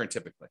your return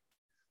typically.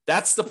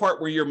 That's the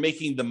part where you're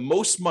making the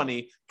most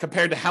money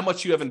compared to how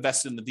much you have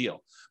invested in the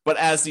deal. But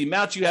as the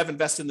amount you have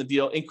invested in the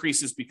deal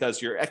increases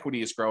because your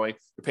equity is growing,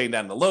 you're paying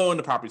down the loan,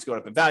 the property's going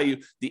up in value,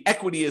 the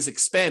equity is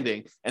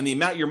expanding, and the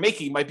amount you're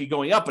making might be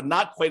going up, but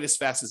not quite as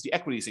fast as the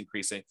equity is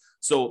increasing.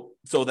 So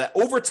that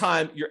over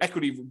time, your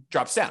equity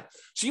drops down.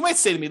 So you might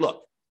say to me,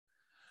 look,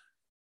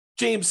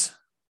 James,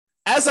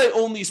 as I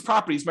own these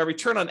properties, my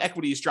return on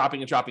equity is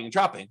dropping and dropping and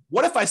dropping.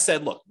 What if I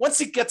said, look,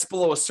 once it gets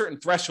below a certain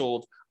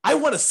threshold, I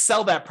want to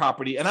sell that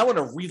property and I want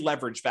to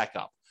re-leverage back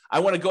up. I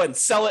want to go ahead and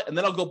sell it, and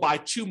then I'll go buy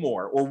two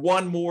more or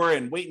one more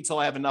and wait until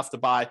I have enough to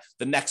buy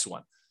the next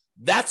one.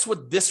 That's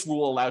what this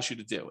rule allows you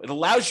to do. It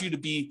allows you to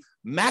be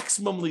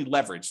maximally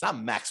leveraged, not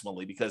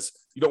maximally because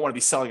you don't want to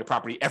be selling a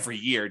property every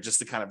year just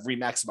to kind of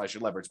re-maximize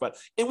your leverage, but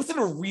within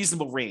a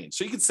reasonable range.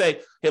 So you could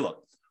say, hey,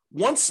 look,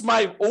 once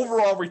my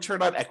overall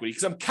return on equity,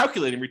 because I'm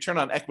calculating return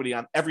on equity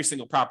on every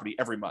single property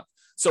every month.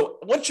 So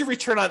once your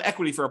return on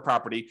equity for a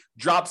property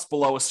drops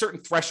below a certain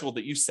threshold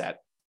that you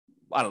set,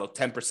 I don't know,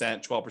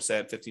 10%,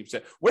 12%,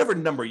 15%, whatever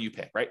number you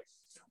pick, right?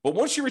 But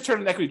once your return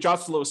on equity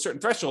drops below a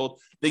certain threshold,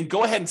 then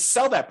go ahead and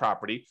sell that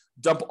property,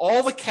 dump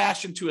all the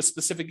cash into a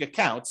specific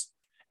account,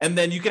 and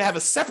then you can have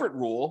a separate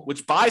rule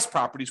which buys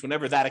properties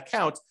whenever that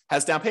account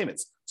has down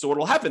payments. So what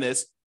will happen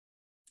is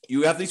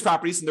you have these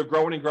properties and they're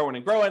growing and growing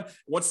and growing.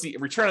 Once the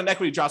return on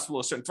equity drops below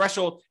a certain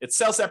threshold, it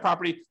sells that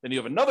property. Then you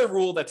have another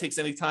rule that takes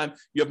any time.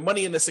 You have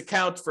money in this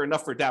account for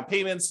enough for down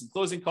payments and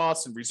closing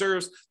costs and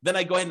reserves. Then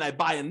I go ahead and I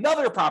buy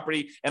another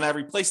property and I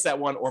replace that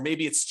one. Or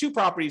maybe it's two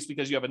properties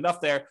because you have enough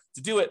there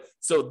to do it.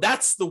 So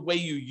that's the way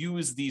you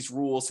use these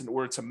rules in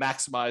order to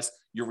maximize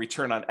your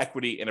return on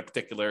equity in a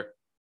particular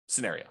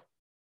scenario.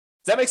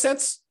 Does that make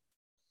sense?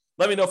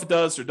 Let me know if it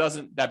does or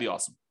doesn't. That'd be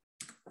awesome.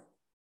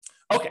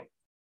 Okay.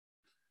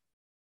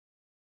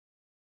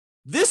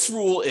 This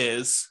rule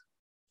is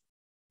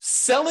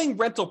selling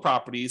rental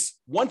properties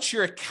once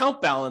your account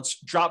balance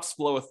drops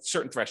below a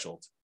certain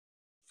threshold.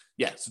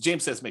 Yeah, so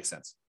James says makes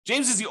sense.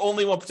 James is the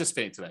only one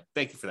participating today.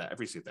 Thank you for that. I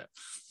appreciate that.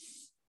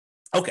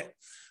 Okay,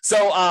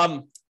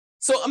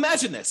 so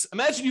imagine this.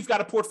 Imagine you've got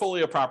a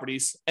portfolio of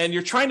properties and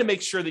you're trying to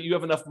make sure that you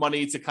have enough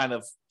money to kind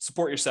of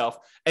support yourself,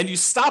 and you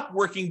stop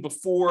working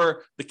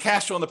before the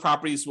cash flow on the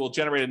properties will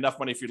generate enough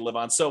money for you to live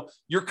on. So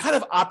you're kind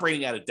of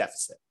operating at a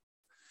deficit.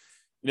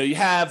 You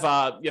have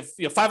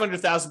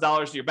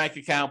 $500,000 in your bank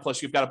account,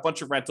 plus you've got a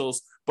bunch of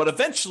rentals, but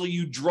eventually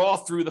you draw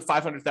through the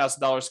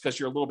 $500,000 because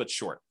you're a little bit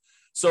short.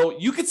 So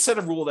you could set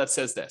a rule that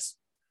says this: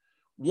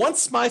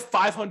 once my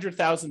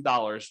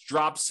 $500,000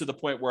 drops to the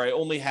point where I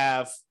only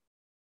have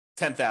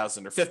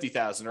 $10,000 or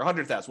 $50,000 or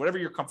 $100,000, whatever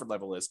your comfort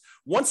level is,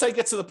 once I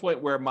get to the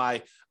point where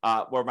my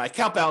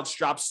account balance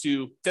drops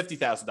to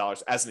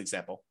 $50,000, as an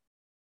example,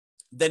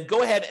 then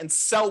go ahead and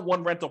sell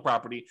one rental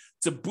property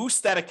to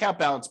boost that account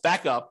balance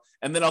back up.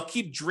 And then I'll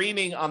keep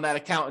draining on that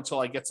account until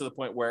I get to the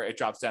point where it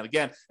drops down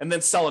again, and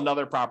then sell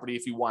another property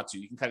if you want to.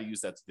 You can kind of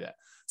use that to do that.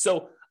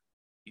 So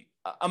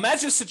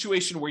imagine a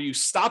situation where you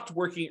stopped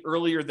working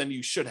earlier than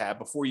you should have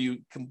before you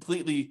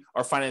completely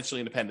are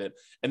financially independent.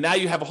 And now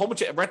you have a whole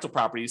bunch of rental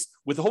properties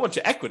with a whole bunch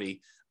of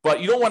equity,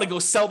 but you don't want to go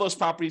sell those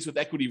properties with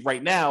equity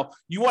right now.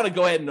 You want to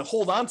go ahead and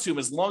hold on to them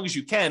as long as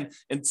you can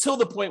until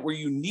the point where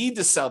you need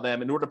to sell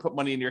them in order to put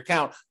money in your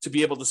account to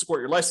be able to support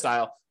your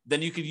lifestyle.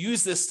 Then you could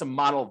use this to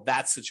model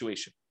that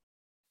situation.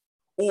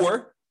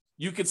 Or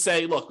you could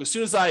say, look, as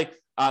soon as I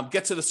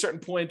get to the certain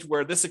point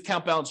where this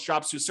account balance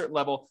drops to a certain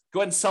level,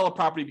 go ahead and sell a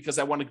property because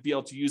I want to be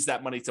able to use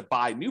that money to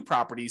buy new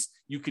properties.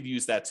 You could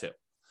use that too.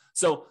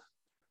 So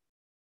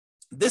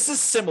this is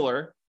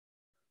similar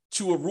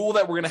to a rule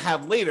that we're going to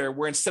have later,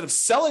 where instead of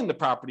selling the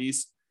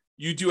properties,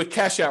 you do a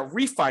cash out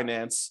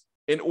refinance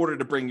in order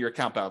to bring your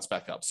account balance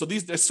back up. So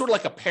they're sort of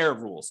like a pair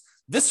of rules.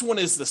 This one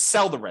is the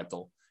sell the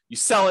rental. You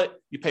sell it,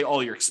 you pay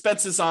all your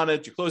expenses on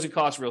it, your closing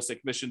costs, real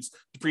estate commissions,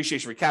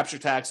 depreciation, recapture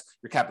tax,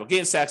 your capital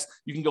gains tax.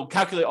 You can go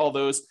calculate all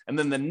those, and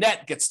then the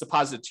net gets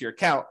deposited to your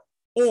account.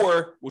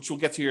 Or, which we'll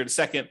get to here in a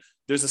second,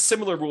 there's a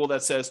similar rule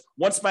that says,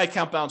 once my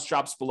account balance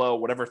drops below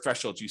whatever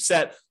threshold you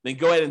set, then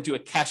go ahead and do a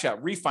cash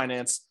out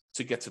refinance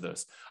to get to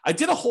those. I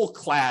did a whole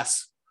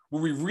class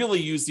where we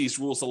really use these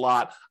rules a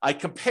lot. I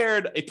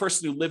compared a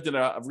person who lived in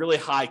a really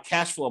high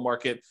cash flow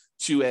market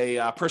to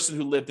a person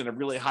who lived in a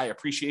really high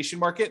appreciation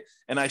market.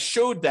 And I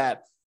showed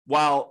that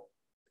while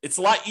it's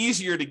a lot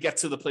easier to get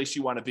to the place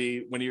you want to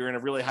be when you're in a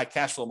really high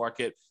cash flow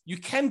market, you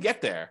can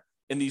get there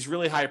in these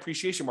really high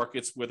appreciation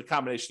markets with a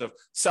combination of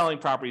selling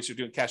properties or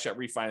doing cash out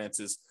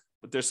refinances.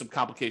 But there's some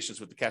complications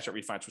with the cash out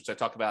refinance, which I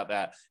talk about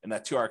that in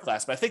that 2-hour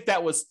class. But I think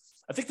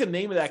the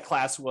name of that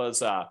class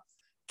was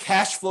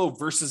cash flow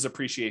versus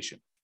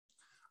appreciation.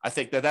 I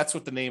think that's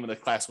what the name of the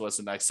class was.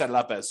 And I set it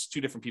up as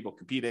two different people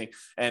competing,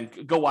 and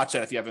go watch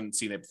that if you haven't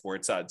seen it before.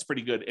 It's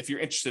pretty good if you're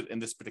interested in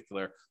this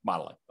particular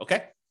modeling.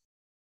 Okay.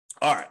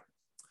 All right.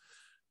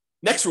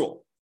 Next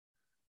rule: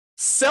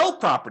 sell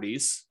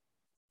properties,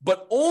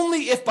 but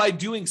only if by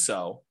doing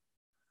so,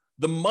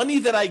 the money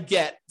that I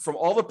get from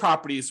all the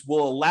properties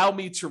will allow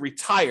me to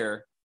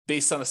retire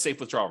based on a safe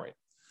withdrawal rate.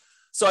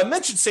 So I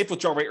mentioned safe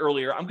withdrawal rate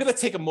earlier. I'm going to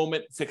take a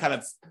moment to kind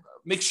of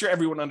make sure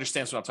everyone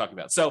understands what I'm talking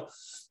about. So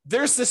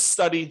there's this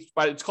study,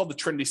 it's called the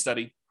Trinity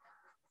study.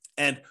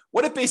 And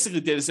what it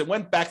basically did is it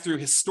went back through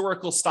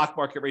historical stock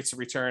market rates of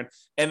return.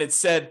 And it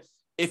said,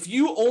 if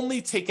you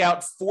only take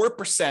out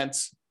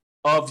 4%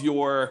 of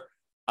your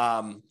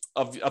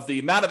of the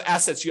amount of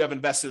assets you have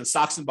invested in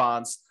stocks and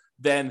bonds,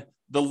 then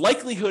the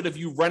likelihood of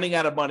you running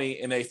out of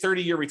money in a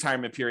 30-year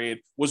retirement period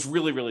was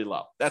really, really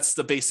low. That's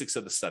the basics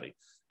of the study.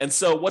 And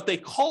so what they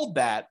called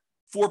that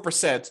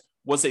 4%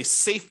 was a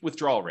safe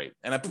withdrawal rate.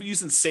 And I'm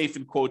using safe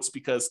in quotes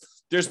because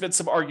there's been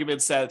some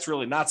arguments that it's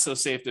really not so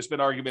safe. There's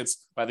been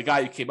arguments by the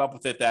guy who came up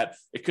with it that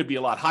it could be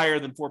a lot higher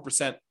than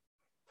 4%.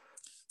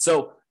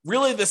 So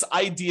really this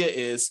idea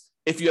is,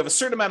 if you have a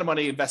certain amount of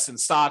money invested in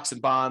stocks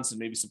and bonds and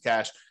maybe some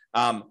cash,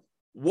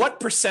 what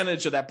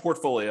percentage of that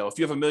portfolio, if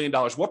you have $1 million,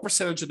 what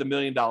percentage of the $1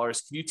 million can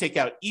you take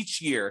out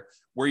each year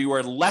where you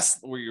are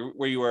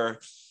where you are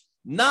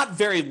not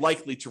very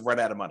likely to run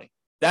out of money?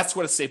 That's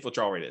what a safe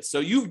withdrawal rate is. So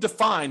you've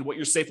defined what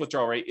your safe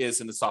withdrawal rate is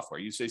in the software.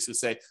 You basically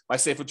say, my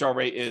safe withdrawal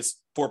rate is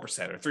 4%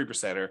 or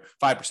 3% or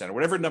 5% or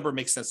whatever number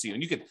makes sense to you.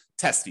 And you can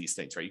test these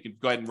things, right? You can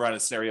go ahead and run a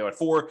scenario at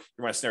 4, you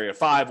can run a scenario at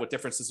 5. What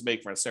difference does it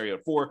make? Run a scenario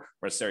at 4, run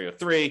a scenario at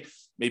 3,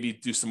 maybe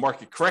do some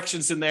market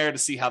corrections in there to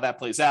see how that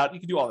plays out.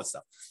 You can do all this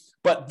stuff.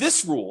 But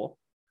this rule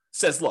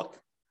says, look,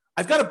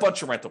 I've got a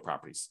bunch of rental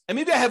properties, and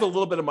maybe I have a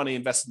little bit of money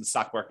invested in the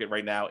stock market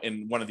right now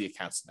in one of the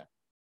accounts in there.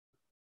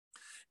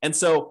 And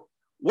so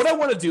what I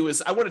want to do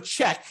is I want to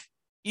check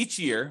each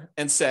year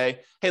and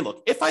say, hey,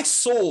 look, if I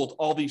sold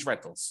all these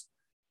rentals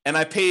and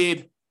I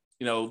paid,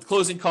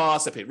 closing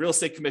costs, I paid real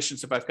estate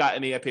commissions if I've got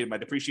any, I paid my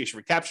depreciation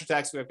recapture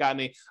tax if I've got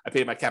any, I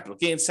paid my capital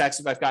gains tax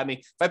if I've got any,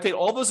 if I paid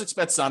all those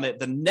expenses on it,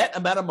 the net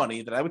amount of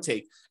money that I would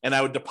take and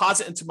I would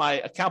deposit into my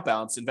account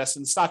balance, invest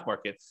in the stock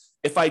market.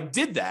 If I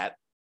did that,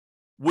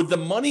 would the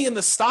money in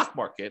the stock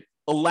market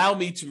allow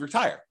me to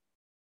retire?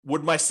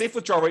 Would my safe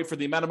withdrawal rate for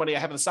the amount of money I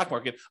have in the stock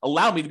market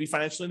allow me to be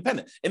financially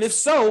independent? And if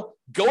so,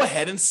 go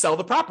ahead and sell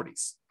the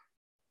properties.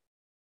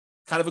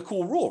 Kind of a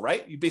cool rule,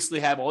 right? You basically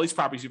have all these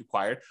properties you've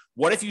acquired.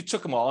 What if you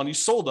took them all and you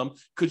sold them?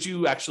 Could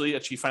you actually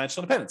achieve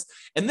financial independence?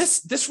 And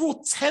this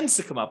rule tends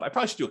to come up. I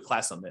probably should do a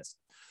class on this.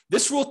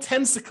 This rule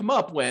tends to come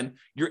up when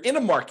you're in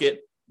a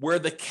market where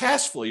the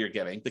cash flow you're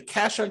getting, the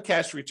cash on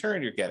cash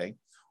return you're getting,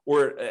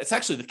 or it's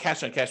actually the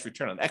cash on cash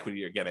return on equity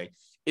you're getting,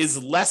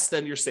 is less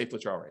than your safe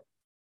withdrawal rate.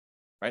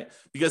 Right?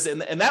 Because in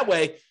that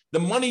way, the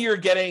money you're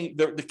getting,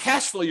 the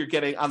cash flow you're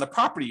getting on the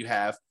property you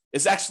have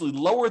is actually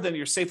lower than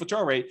your safe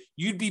withdrawal rate.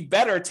 You'd be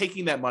better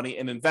taking that money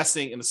and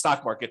investing in the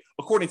stock market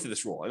according to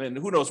this rule. And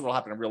then who knows what will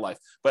happen in real life,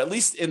 but at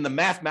least in the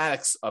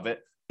mathematics of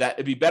it, that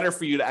it'd be better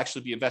for you to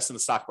actually be investing in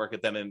the stock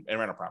market than in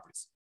rental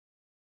properties,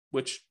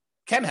 which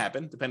can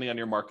happen depending on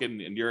your market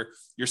and your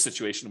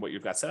situation and what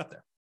you've got set up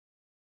there.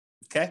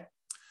 Okay.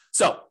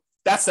 So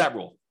that's that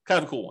rule. Kind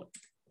of a cool one.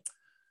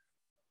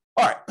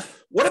 All right.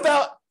 What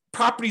about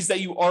properties that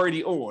you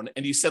already own?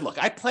 And you said,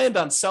 look, I planned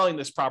on selling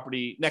this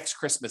property next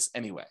Christmas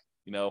anyway.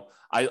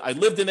 I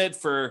lived in it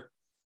for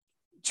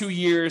 2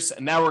 years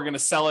and now we're going to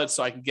sell it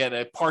so I can get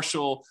a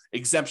partial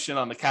exemption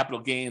on the capital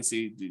gains.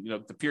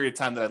 The period of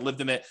time that I lived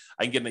in it,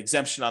 I can get an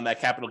exemption on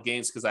that capital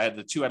gains because I had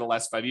the 2 out of the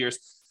last 5 years.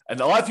 And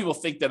a lot of people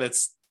think that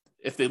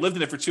if they lived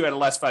in it for 2 out of the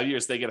last 5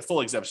 years, they get a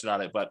full exemption on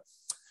it. But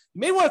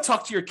you may want to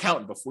talk to your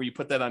accountant before you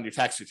put that on your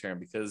tax return,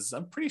 because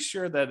I'm pretty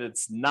sure that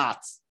it's not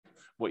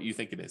what you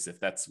think it is, if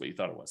that's what you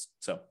thought it was.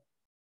 So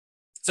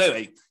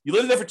anyway, you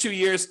lived there for 2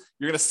 years.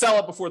 You're going to sell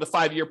it before the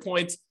 5-year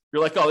point.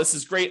 You're like, oh, this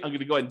is great. I'm going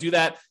to go ahead and do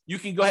that. You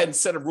can go ahead and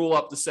set a rule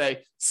up to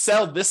say,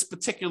 sell this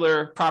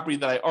particular property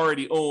that I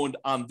already owned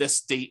on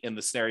this date in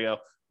the scenario.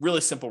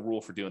 Really simple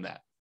rule for doing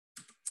that.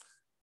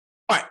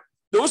 All right.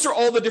 Those are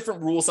all the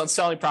different rules on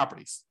selling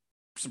properties.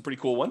 Some pretty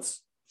cool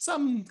ones.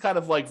 Some kind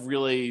of like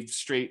really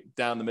straight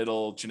down the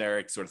middle,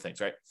 generic sort of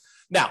things, right?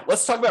 Now,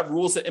 let's talk about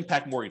rules that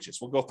impact mortgages.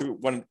 We'll go through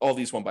all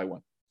these one by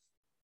one.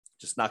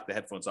 Just knocked the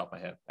headphones off my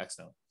head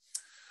accidentally.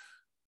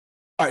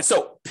 All right,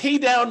 so pay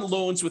down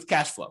loans with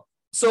cash flow.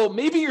 So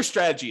maybe your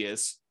strategy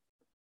is,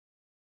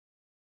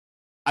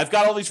 I've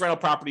got all these rental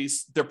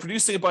properties. They're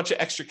producing a bunch of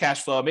extra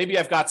cash flow. Maybe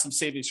I've got some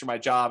savings for my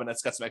job and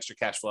that's got some extra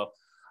cash flow.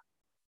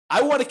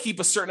 I want to keep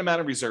a certain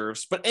amount of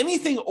reserves, but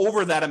anything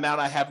over that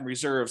amount I have in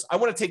reserves, I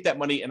want to take that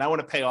money and I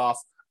want to pay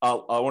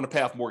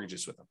off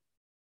mortgages with them.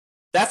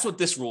 That's what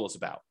this rule is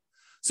about.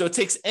 So it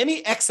takes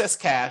any excess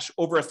cash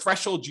over a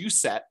threshold you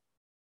set,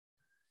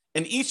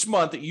 and each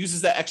month it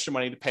uses that extra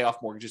money to pay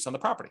off mortgages on the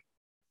property.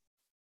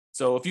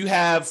 So if you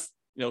have,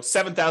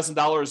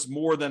 $7,000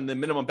 more than the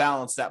minimum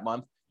balance that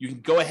month, you can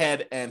go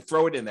ahead and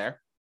throw it in there.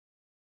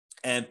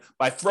 And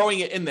by throwing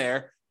it in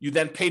there, you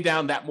then pay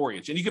down that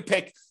mortgage. And you can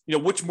pick,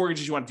 which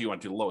mortgages you want to do. You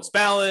want to do the lowest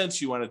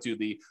balance, you want to do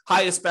the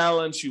highest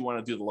balance, you want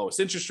to do the lowest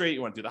interest rate,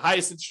 you want to do the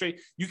highest interest rate.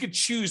 You can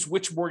choose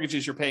which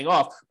mortgages you're paying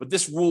off, but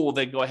this rule will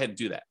then go ahead and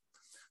do that.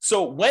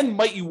 So when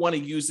might you want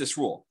to use this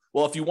rule?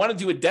 Well, if you want to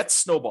do a debt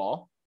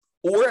snowball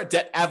or a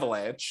debt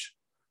avalanche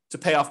to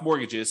pay off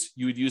mortgages,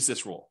 you would use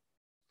this rule.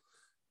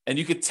 And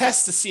you could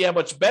test to see how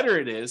much better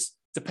it is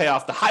to pay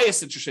off the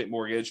highest interest rate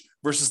mortgage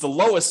versus the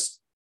lowest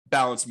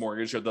balance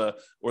mortgage or the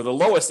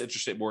lowest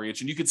interest rate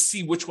mortgage. And you could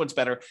see which one's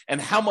better and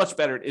how much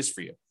better it is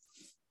for you.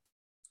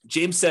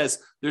 James says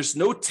there's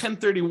no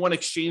 1031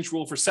 exchange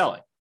rule for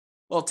selling.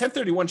 Well,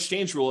 1031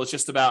 exchange rule is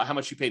just about how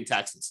much you pay in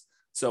taxes.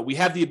 So we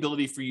have the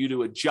ability for you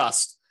to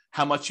adjust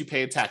how much you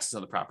pay in taxes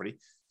on the property.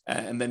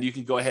 And then you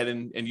can go ahead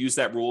and use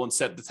that rule and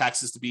set the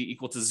taxes to be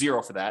equal to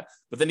 0 for that.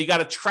 But then you got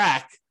to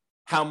track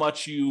how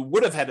much you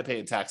would have had to pay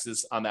in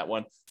taxes on that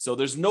one. So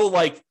there's no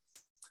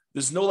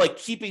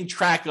keeping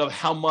track of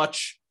how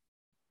much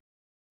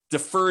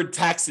deferred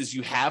taxes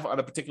you have on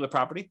a particular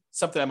property,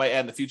 something I might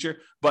add in the future,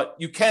 but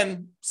you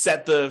can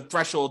set the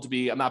threshold to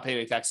be, I'm not paying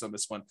any taxes on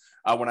this one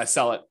when I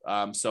sell it.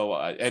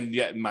 And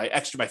yet my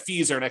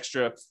fees are an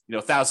extra,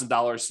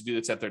 $1,000 to do the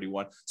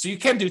 1031. So you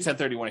can do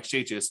 1031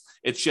 exchanges.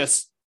 It's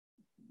just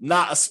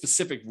not a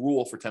specific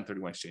rule for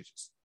 1031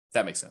 exchanges. If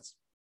that makes sense.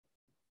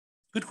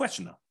 Good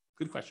question though.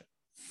 Good question.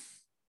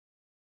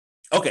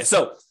 Okay.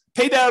 So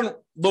pay down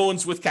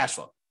loans with cash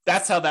flow.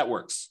 That's how that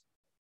works.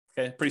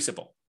 Okay. Pretty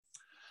simple.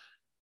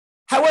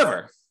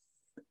 However,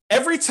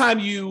 every time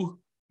you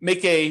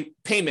make a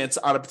payment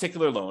on a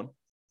particular loan,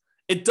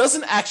 it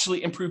doesn't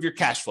actually improve your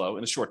cash flow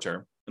in the short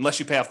term, unless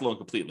you pay off the loan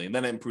completely, and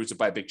then it improves it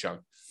by a big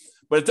chunk.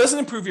 But it doesn't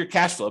improve your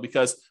cash flow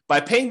because by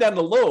paying down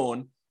the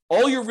loan,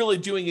 all you're really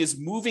doing is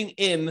moving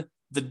in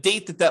the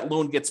date that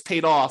loan gets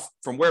paid off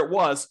from where it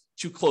was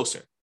to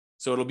closer.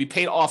 So it'll be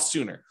paid off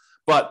sooner.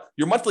 But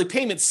your monthly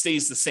payment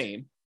stays the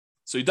same.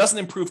 So it doesn't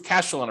improve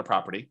cash flow on a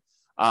property.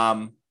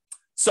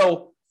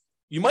 So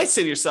you might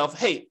say to yourself,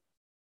 hey,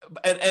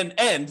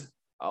 and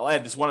I'll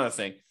add this one other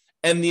thing.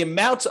 And the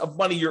amount of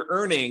money you're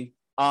earning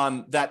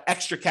on that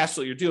extra cash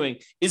flow you're doing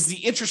is the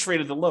interest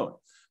rate of the loan.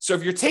 So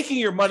if you're taking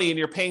your money and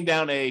you're paying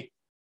down a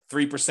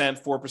 3%,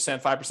 4%,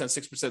 5%,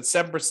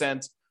 6%,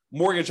 7%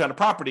 mortgage on a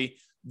property,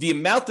 the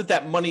amount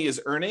that money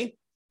is earning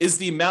is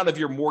the amount of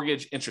your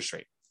mortgage interest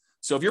rate.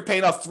 So if you're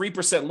paying off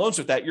 3% loans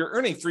with that, you're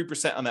earning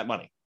 3% on that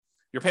money.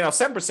 You're paying off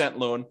 7%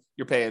 loan,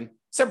 you're paying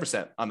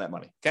 7% on that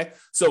money. Okay.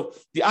 So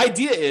the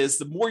idea is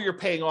the more you're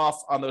paying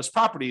off on those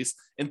properties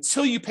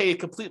until you pay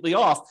it completely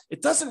off,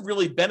 it doesn't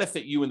really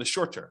benefit you in the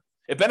short term.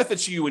 It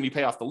benefits you when you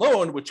pay off the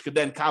loan, which could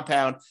then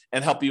compound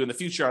and help you in the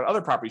future on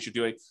other properties you're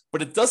doing,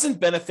 but it doesn't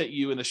benefit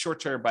you in the short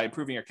term by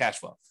improving your cash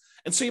flow.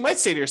 And so you might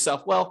say to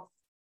yourself, well,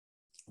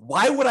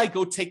 why would I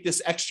go take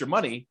this extra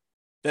money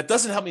that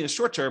doesn't help me in the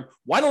short term?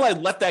 Why don't I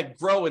let that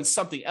grow in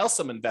something else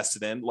I'm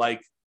invested in,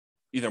 like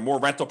either more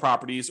rental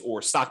properties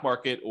or stock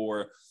market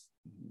or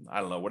I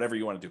don't know, whatever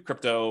you want to do,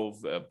 crypto,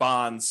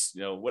 bonds,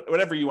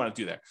 whatever you want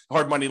to do there,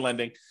 hard money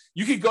lending.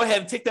 You could go ahead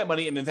and take that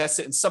money and invest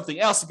it in something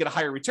else and get a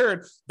higher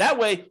return. That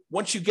way,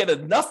 once you get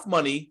enough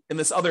money in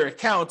this other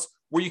account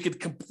where you could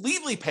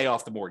completely pay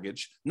off the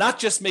mortgage, not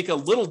just make a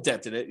little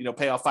dent in it,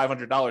 pay off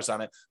 $500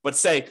 on it, but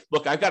say,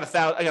 look, I got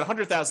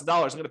 $100,000.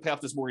 I'm going to pay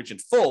off this mortgage in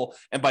full.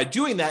 And by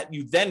doing that,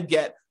 you then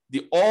get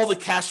all the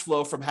cash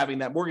flow from having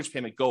that mortgage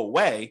payment go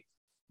away.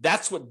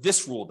 That's what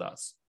this rule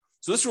does.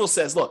 So this rule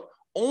says, look,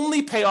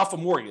 only pay off a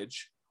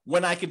mortgage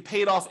when I can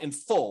pay it off in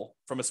full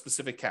from a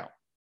specific account.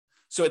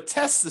 So it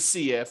tests to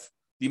see if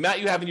the amount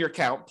you have in your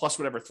account plus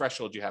whatever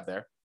threshold you have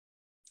there.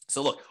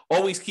 So look,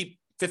 always keep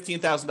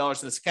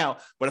 $15,000 in this account.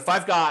 But if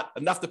I've got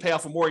enough to pay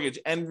off a mortgage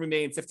and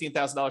remain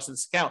 $15,000 in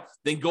this account,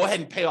 then go ahead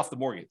and pay off the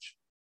mortgage.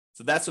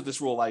 So that's what this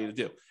rule allows you to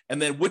do.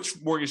 And then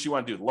which mortgage you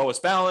want to do, the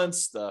lowest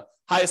balance, the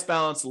highest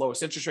balance, the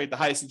lowest interest rate, the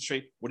highest interest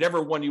rate,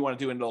 whatever one you want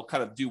to do, and it'll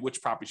kind of do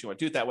which properties you want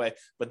to do it that way.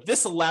 But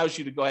this allows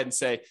you to go ahead and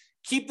say,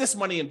 keep this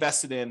money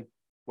invested in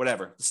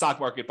whatever, the stock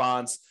market,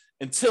 bonds,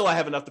 until I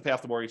have enough to pay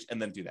off the mortgage, and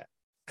then do that.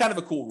 Kind of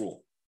a cool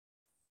rule.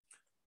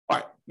 All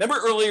right.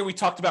 Remember earlier we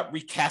talked about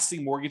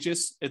recasting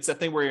mortgages? It's that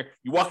thing where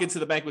you walk into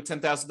the bank with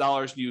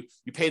 $10,000, you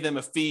pay them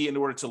a fee in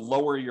order to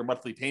lower your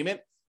monthly payment,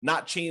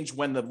 not change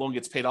when the loan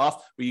gets paid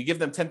off, but you give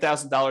them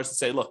 $10,000 and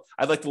say, look,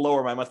 I'd like to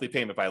lower my monthly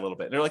payment by a little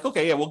bit. And they're like,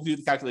 okay, yeah, we'll do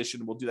the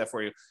calculation and we'll do that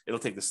for you. It'll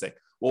take this thing.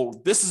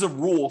 Well, this is a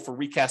rule for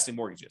recasting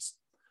mortgages.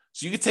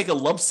 So you could take a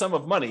lump sum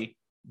of money,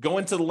 go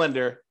into the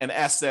lender and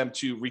ask them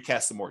to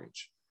recast the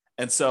mortgage.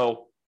 And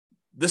so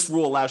this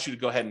rule allows you to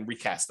go ahead and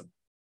recast them.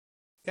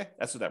 Okay,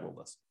 that's what that rule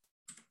does.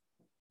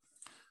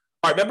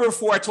 All right, remember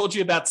before I told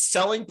you about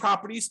selling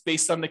properties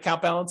based on the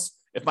account balance?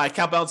 If my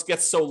account balance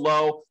gets so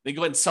low, then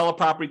go ahead and sell a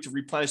property to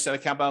replenish that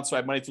account balance so I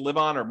have money to live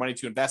on or money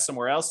to invest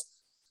somewhere else.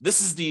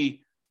 This is the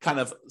kind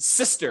of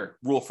sister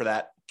rule for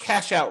that,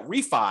 cash out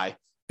refi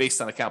based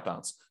on account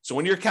balance. So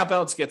when your account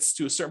balance gets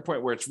to a certain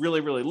point where it's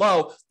really, really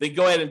low, then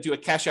go ahead and do a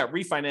cash out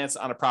refinance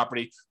on a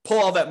property, pull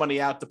all that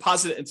money out,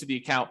 deposit it into the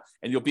account,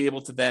 and you'll be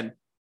able to then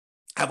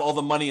have all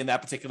the money in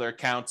that particular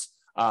account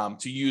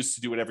to use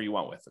to do whatever you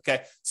want with.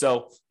 Okay.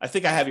 So I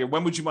think I have here,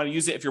 when would you want to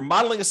use it? If you're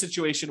modeling a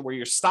situation where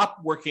you're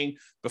stopped working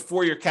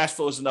before your cash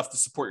flow is enough to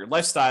support your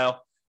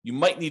lifestyle, you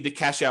might need to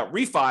cash out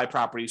refi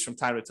properties from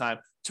time to time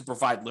to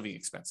provide living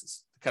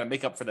expenses to kind of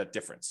make up for that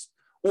difference.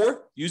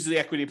 Or use the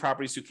equity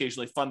properties to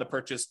occasionally fund the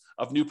purchase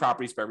of new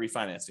properties by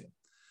refinancing.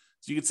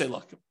 So you could say,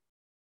 look,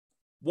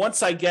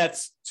 once I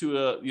get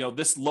to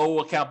this low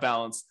account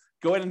balance,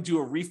 go ahead and do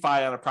a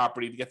refi on a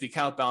property to get the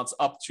account balance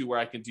up to where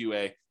I can do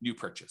a new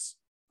purchase.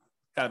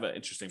 Kind of an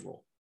interesting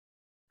rule.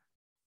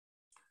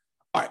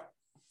 All right.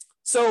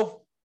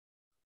 So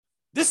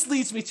this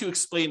leads me to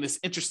explain this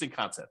interesting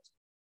concept.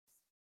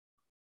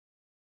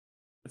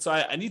 And so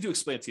I need to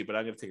explain it to you, but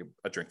I'm going to take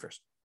a drink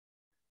first.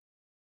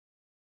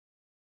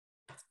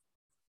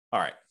 All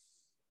right.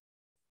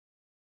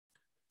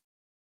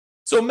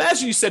 So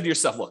imagine you said to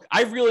yourself, look,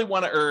 I really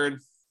want to earn,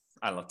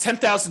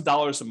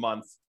 $10,000 a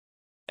month.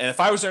 And if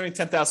I was earning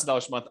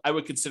 $10,000 a month, I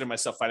would consider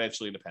myself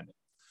financially independent,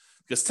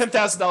 because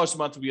 $10,000 a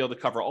month would be able to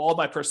cover all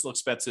my personal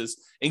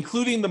expenses,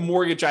 including the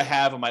mortgage I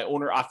have on my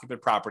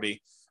owner-occupant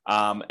property,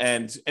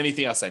 and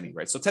anything else I need,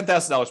 right? So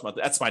 $10,000 a month,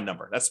 that's my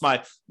number. That's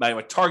my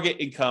target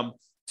income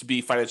to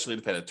be financially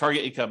independent,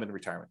 target income in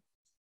retirement.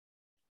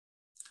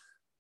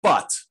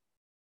 But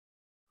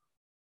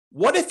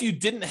what if you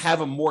didn't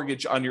have a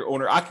mortgage on your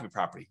owner-occupant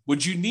property?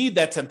 Would you need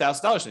that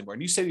 $10,000 anymore?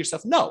 And you say to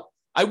yourself, no,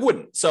 I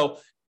wouldn't. So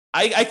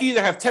I can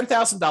either have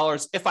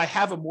 $10,000 if I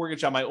have a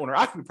mortgage on my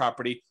owner-occupant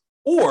property,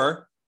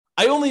 or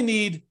I only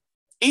need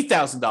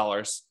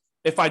 $8,000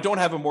 if I don't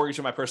have a mortgage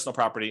on my personal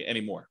property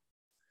anymore.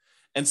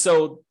 And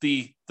so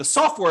the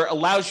software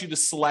allows you to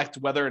select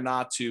whether or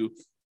not to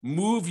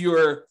move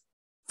your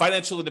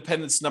financial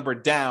independence number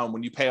down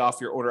when you pay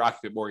off your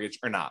owner-occupant mortgage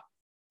or not.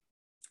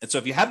 And so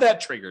if you have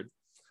that triggered,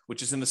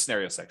 which is in the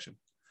scenario section,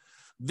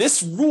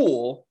 this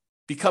rule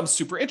becomes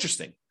super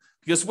interesting,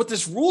 because what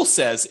this rule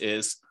says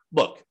is,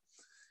 look,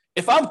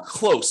 if I'm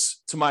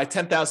close to my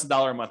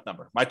 $10,000 a month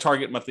number, my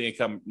target monthly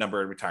income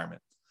number in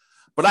retirement,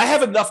 but I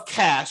have enough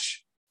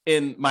cash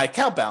in my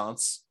account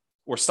balance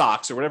or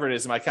stocks or whatever it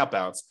is in my account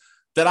balance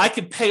that I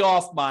could pay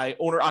off my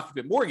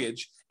owner-occupant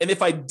mortgage. And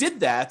if I did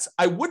that,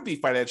 I would be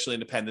financially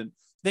independent.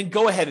 Then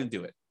go ahead and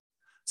do it.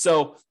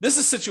 So this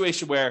is a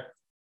situation where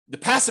the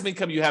passive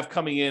income you have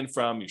coming in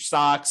from your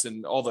stocks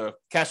and all the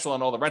cash flow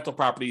on all the rental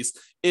properties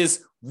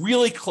is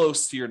really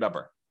close to your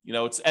number.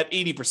 It's at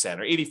 80%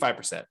 or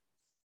 85%.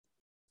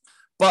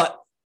 But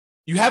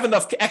you have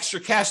enough extra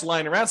cash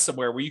lying around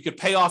somewhere where you could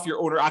pay off your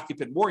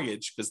owner-occupant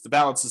mortgage because the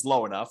balance is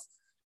low enough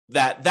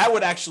that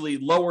would actually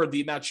lower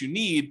the amount you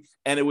need,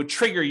 and it would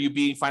trigger you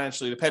being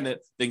financially independent.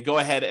 Then go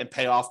ahead and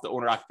pay off the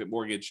owner-occupant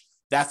mortgage.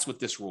 That's what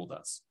this rule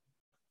does.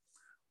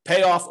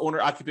 Pay off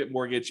owner-occupant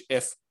mortgage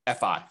if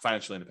FI,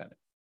 financially independent.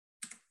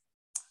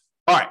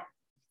 All right.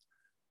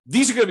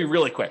 These are going to be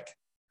really quick.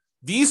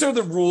 These are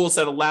the rules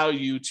that allow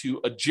you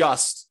to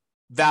adjust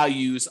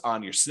values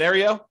on your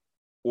scenario,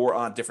 or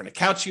on different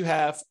accounts you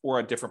have, or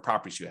on different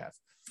properties you have.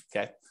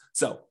 Okay.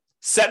 So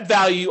set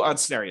value on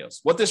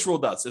scenarios. What this rule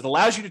does, it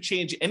allows you to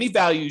change any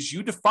values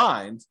you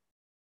defined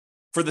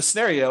for the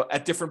scenario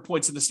at different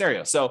points in the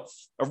scenario. So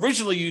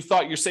originally you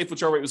thought your safe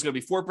withdrawal rate was going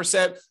to be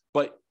 4%,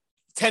 but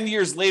 10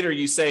 years later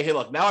you say, hey,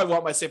 look, now I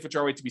want my safe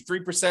withdrawal rate to be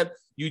 3%.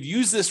 You'd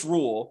use this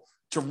rule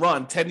to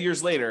run 10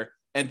 years later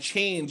and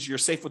change your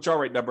safe withdrawal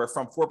rate number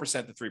from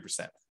 4% to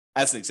 3%,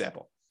 as an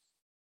example.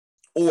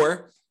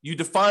 Or you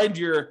defined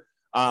your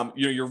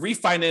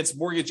refinance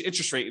mortgage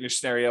interest rate in your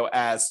scenario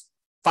as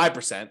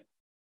 5%,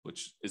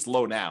 which is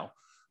low now,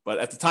 but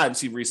at the time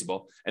seemed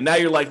reasonable. And now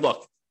you're like,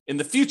 look, in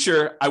the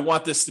future, I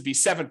want this to be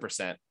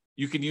 7%.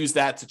 You can use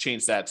that to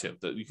change that too.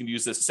 You can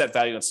use this set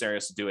value on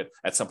scenarios to do it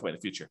at some point in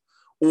the future.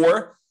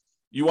 Or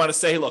you want to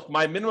say, look,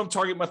 my minimum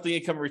target monthly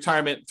income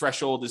retirement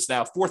threshold is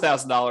now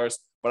 $4,000,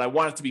 but I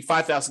want it to be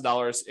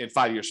 $5,000 in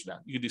 5 years from now.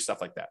 You can do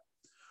stuff like that.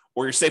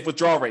 Or your safe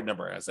withdrawal rate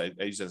number, as I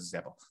use as an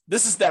example.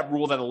 This is that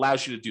rule that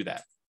allows you to do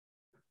that.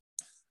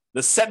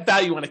 The set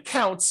value on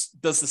accounts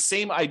does the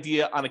same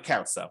idea on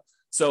accounts, though.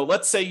 So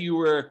let's say you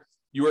were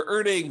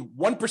earning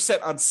 1%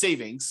 on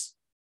savings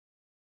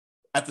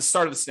at the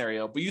start of the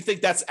scenario, but you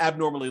think that's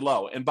abnormally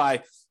low. And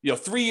by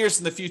 3 years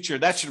in the future,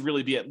 that should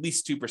really be at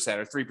least 2%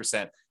 or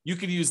 3%. You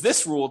could use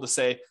this rule to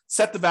say,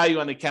 set the value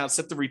on the account,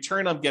 set the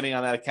return I'm getting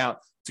on that account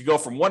to go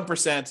from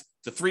 1%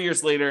 to 3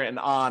 years later and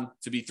on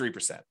to be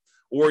 3%.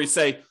 Or you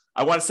say,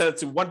 I want to set it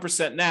to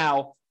 1%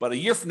 now, but a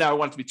year from now, I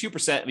want it to be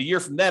 2%. And a year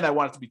from then, I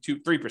want it to be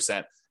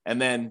 3%. And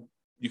then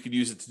you could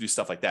use it to do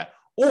stuff like that.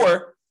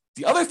 Or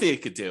the other thing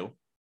it could do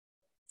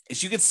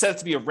is you could set it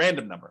to be a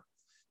random number.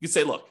 You could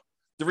say, look,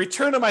 the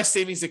return on my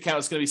savings account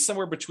is going to be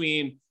somewhere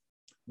between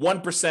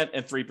 1%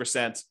 and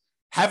 3%.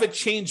 Have it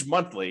change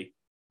monthly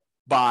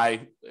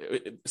by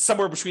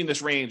somewhere between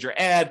this range, or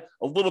add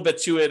a little bit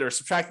to it or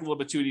subtract a little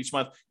bit to it each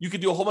month. You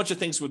could do a whole bunch of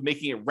things with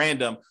making it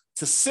random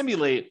to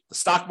simulate the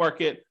stock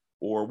market,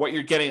 or what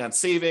you're getting on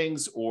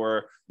savings,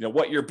 or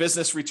what your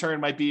business return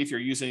might be if you're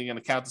using an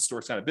account to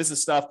store kind of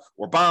business stuff,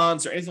 or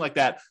bonds, or anything like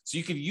that. So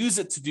you could use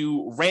it to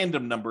do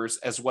random numbers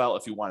as well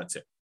if you wanted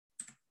to.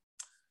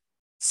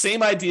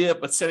 Same idea,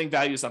 but setting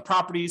values on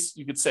properties.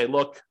 You could say,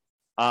 look,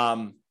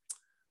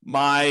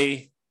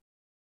 my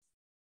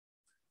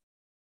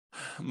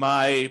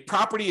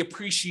property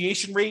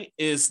appreciation rate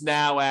is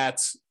now at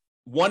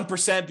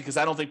 1% because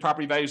I don't think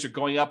property values are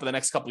going up in the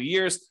next couple of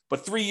years.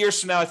 But 3 years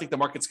from now, I think the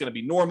market's going to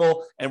be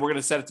normal, and we're going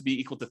to set it to be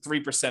equal to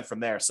 3% from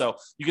there. So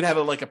you can have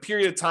a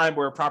period of time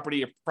where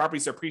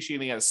properties are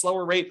appreciating at a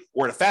slower rate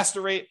or at a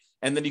faster rate,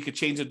 and then you could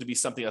change it to be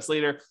something else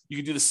later. You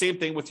can do the same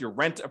thing with your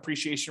rent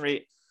appreciation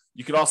rate.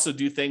 You could also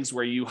do things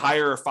where you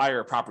hire or fire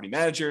a property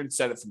manager and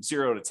set it from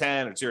 0 to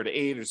 10 or 0 to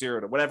 8 or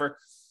 0 to whatever.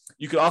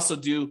 You could also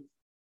do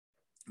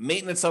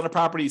maintenance on a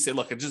property. You say,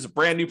 look, it's just a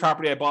brand new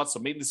property I bought, so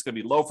maintenance is going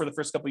to be low for the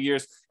first couple of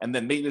years, and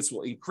then maintenance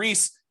will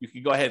increase. You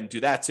can go ahead and do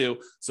that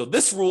too. So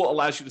this rule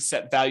allows you to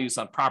set values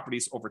on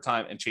properties over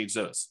time and change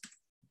those.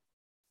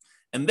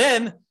 And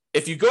then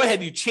if you go ahead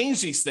and you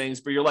change these things,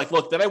 but you're like,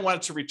 look, then I want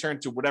it to return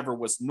to whatever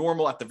was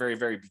normal at the very,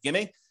 very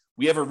beginning,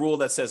 we have a rule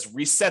that says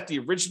reset the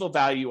original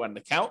value on an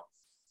account.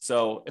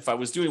 So if I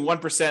was doing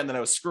 1% and then I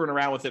was screwing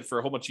around with it for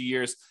a whole bunch of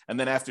years, and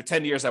then after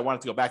 10 years, I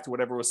wanted to go back to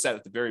whatever was set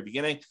at the very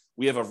beginning,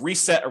 we have a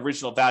reset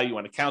original value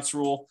on accounts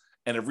rule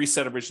and a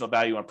reset original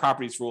value on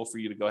properties rule for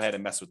you to go ahead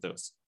and mess with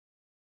those.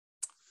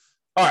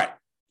 All right.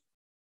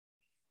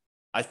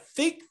 I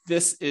think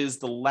this is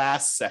the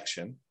last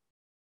section.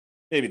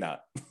 Maybe not.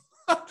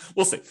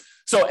 We'll see.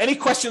 So any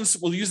questions?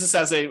 We'll use this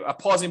as a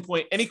pausing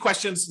point. Any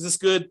questions? Is this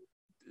good?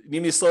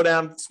 Need me to slow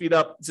down, speed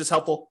up? Is this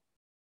helpful?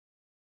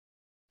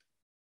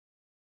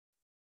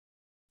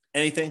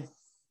 Anything?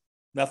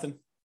 Nothing?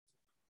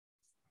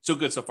 So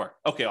good so far.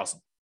 Okay, awesome.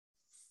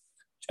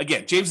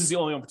 Again, James is the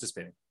only one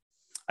participating.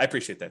 I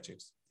appreciate that,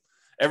 James.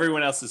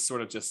 Everyone else is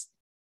sort of just,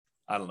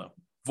 I don't know,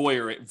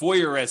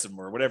 voyeurism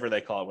or whatever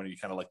they call it when you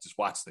kind of like just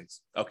watch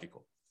things. Okay,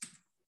 cool.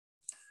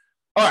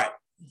 All right.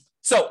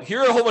 So here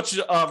are a whole bunch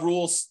of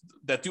rules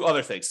that do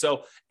other things.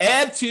 So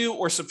add to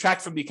or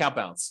subtract from the account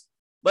balance.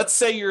 Let's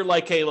say you're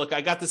like, hey, look, I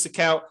got this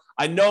account.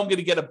 I know I'm going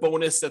to get a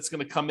bonus that's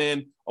going to come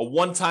in, a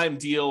one-time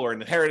deal or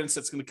an inheritance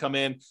that's going to come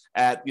in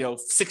at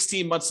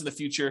 16 months in the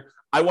future.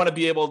 I want to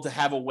be able to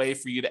have a way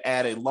for you to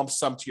add a lump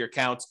sum to your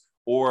account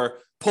or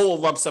pull a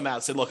lump sum out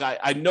and say, look,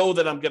 I know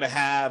that I'm going to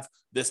have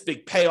this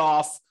big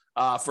payoff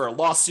for a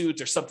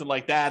lawsuit or something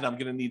like that. I'm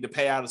going to need to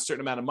pay out a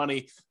certain amount of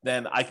money.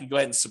 Then I can go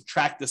ahead and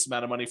subtract this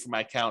amount of money from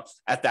my account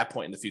at that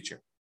point in the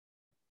future.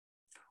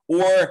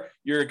 Or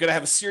you're going to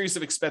have a series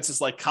of expenses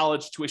like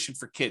college tuition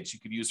for kids. You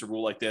could use a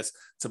rule like this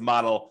to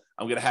model,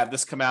 I'm going to have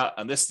this come out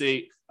on this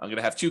date. I'm going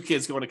to have 2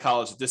 kids going to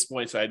college at this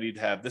point, so I need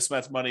to have this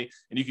much money.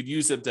 And you could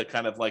use them to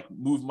kind of like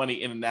move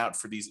money in and out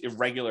for these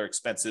irregular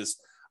expenses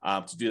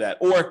to do that.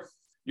 Or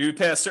you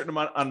pay a certain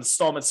amount on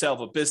installment sale of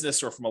a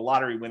business or from a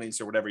lottery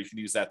winnings or whatever. You can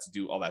use that to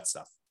do all that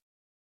stuff.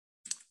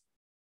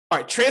 All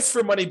right,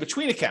 transfer money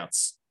between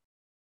accounts.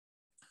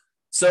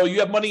 So you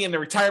have money in the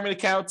retirement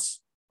accounts,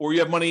 or you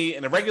have money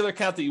in a regular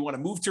account that you want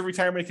to move to a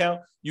retirement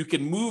account. You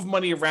can move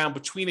money around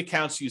between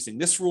accounts using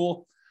this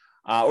rule.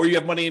 Or you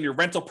have money in your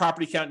rental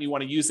property account and you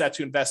want to use that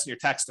to invest in your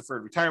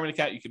tax-deferred retirement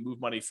account. You can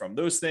move money from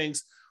those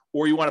things.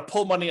 Or you want to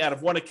pull money out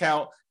of one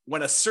account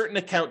when a certain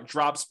account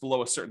drops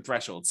below a certain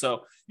threshold.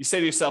 So you say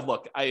to yourself,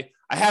 look, I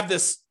have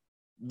this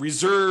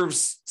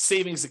reserves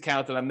savings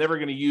account that I'm never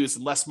going to use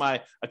unless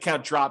my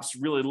account drops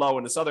really low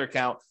in this other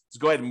account. So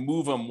go ahead and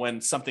move them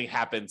when something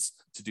happens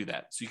to do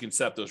that. So you can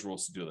set up those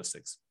rules to do those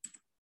things.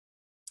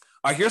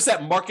 All right, here's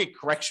that market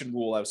correction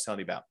rule I was telling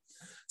you about.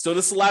 So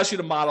this allows you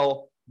to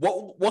model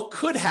what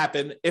could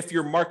happen if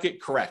your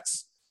market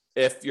corrects.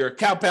 If your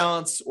account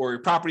balance or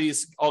your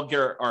properties all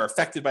are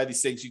affected by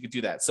these things, you could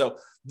do that. So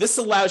this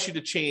allows you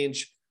to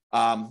change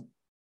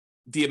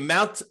the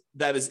amount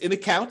that is in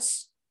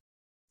accounts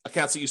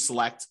that you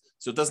select.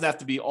 So it doesn't have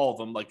to be all of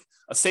them. Like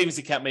a savings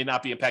account may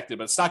not be affected,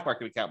 but a stock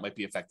market account might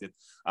be affected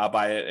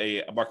by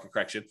a market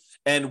correction.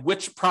 And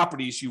which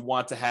properties you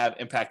want to have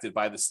impacted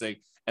by this thing,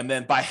 and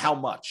then by how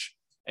much.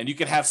 And you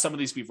can have some of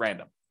these be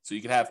random. So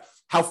you can have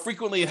how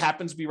frequently it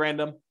happens be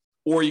random,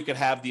 or you could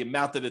have the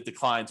amount that it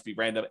declines be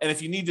random. And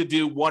if you need to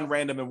do one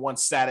random and one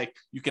static,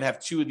 you can have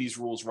 2 of these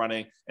rules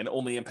running and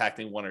only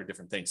impacting one or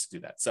different things to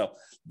do that. So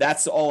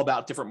that's all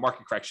about different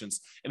market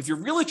corrections. And if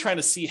you're really trying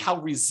to see how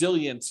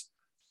resilient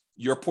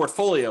your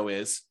portfolio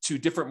is to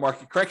different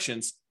market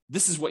corrections,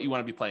 this is what you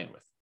want to be playing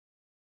with.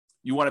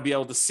 You want to be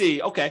able to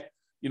see, okay,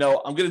 I'm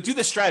going to do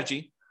this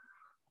strategy.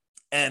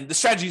 And the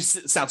strategy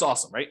sounds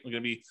awesome, right? I'm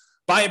going to be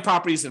buying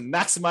properties and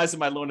maximizing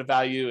my loan to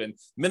value and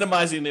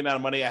minimizing the amount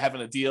of money I have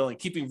in a deal and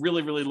keeping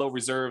really, really low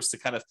reserves to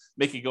kind of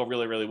make it go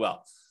really, really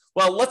well.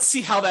 Well, let's see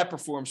how that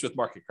performs with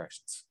market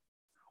corrections.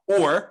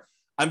 Or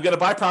I'm going to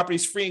buy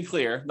properties free and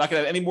clear, not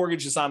going to have any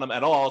mortgages on them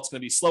at all. It's going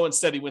to be slow and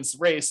steady wins the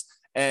race.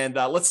 And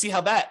let's see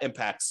how that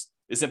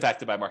is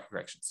impacted by market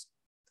corrections.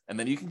 And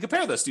then you can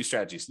compare those 2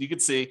 strategies. You can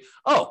see,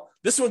 oh,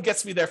 this one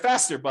gets me there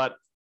faster, but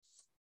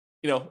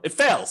it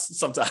fails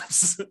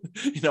sometimes.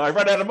 I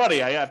run out of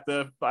money. I have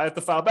to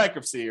file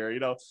bankruptcy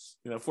or,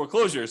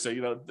 foreclosure.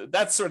 So,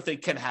 that sort of thing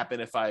can happen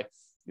if I,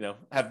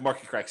 have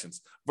market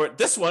corrections. But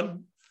this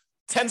one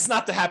tends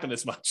not to happen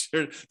as much,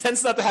 or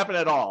tends not to happen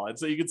at all. And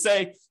so you could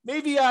say,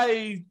 maybe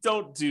I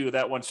don't do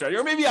that one strategy,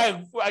 or maybe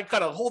I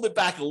kind of hold it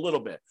back a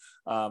little bit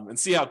and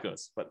see how it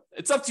goes. But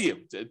it's up to you.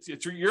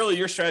 It's really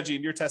your strategy,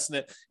 and you're testing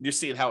it, and you're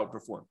seeing how it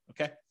performs.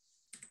 Okay.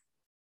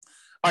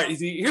 All right,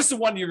 here's the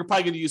one you're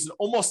probably going to use in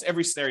almost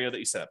every scenario that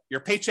you set up: your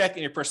paycheck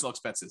and your personal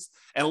expenses.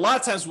 And a lot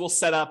of times we'll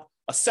set up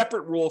a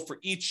separate rule for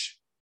each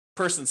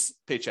person's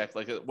paycheck,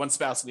 like one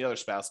spouse and the other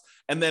spouse,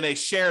 and then a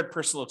shared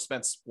personal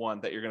expense one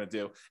that you're going to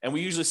do. And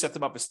we usually set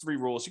them up as 3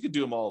 rules. You could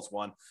do them all as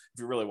one if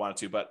you really wanted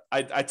to, but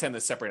I tend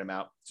to separate them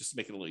out just to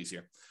make it a little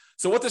easier.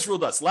 So what this rule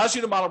does, allows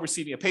you to model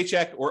receiving a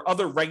paycheck or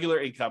other regular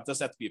income. It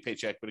doesn't have to be a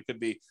paycheck, but it could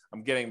be,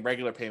 I'm getting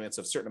regular payments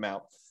of a certain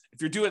amount. If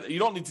you're doing, you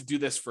don't need to do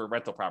this for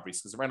rental properties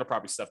because the rental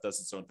property stuff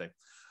does its own thing.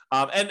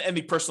 And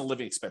the personal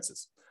living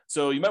expenses.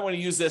 So you might want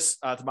to use this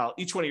to model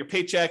each one of your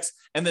paychecks,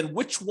 and then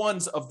which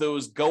ones of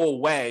those go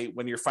away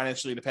when you're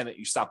financially independent,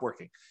 you stop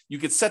working. You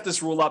could set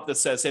this rule up that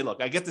says, hey,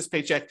 look, I get this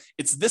paycheck,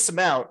 it's this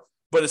amount,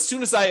 but as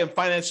soon as I am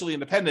financially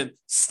independent,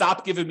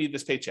 stop giving me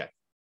this paycheck.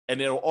 And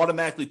it'll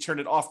automatically turn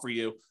it off for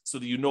you so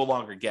that you no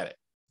longer get it,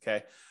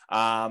 okay?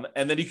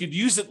 And then you could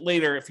use it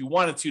later if you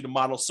wanted to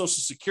model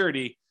Social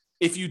Security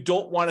if you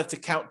don't want it to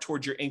count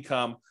towards your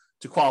income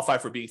to qualify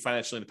for being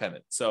financially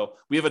independent. So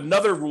we have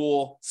another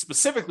rule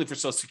specifically for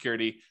Social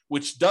Security,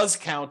 which does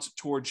count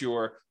towards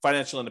your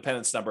financial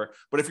independence number.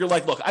 But if you're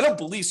like, look, I don't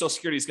believe Social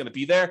Security is going to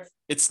be there,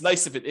 it's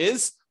nice if it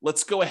is.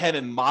 Let's go ahead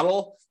and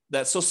model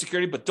that Social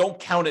Security, but don't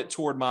count it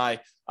toward my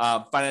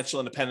financial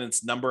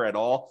independence number at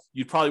all.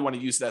 You'd probably want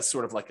to use that as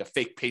sort of like a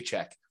fake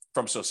paycheck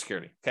from Social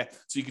Security. Okay.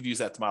 So you could use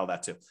that to model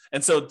that too.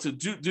 And so to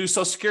do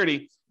Social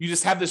Security, you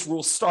just have this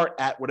rule start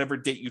at whatever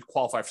date you'd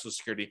qualify for Social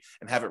Security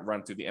and have it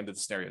run through the end of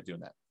the scenario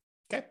doing that.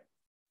 Okay.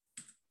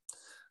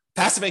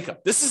 Passive income.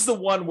 This is the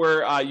one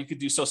where you could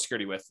do Social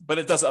Security with, but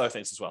it does other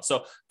things as well.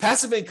 So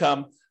passive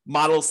income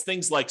models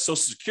things like Social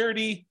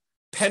Security,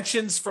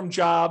 pensions from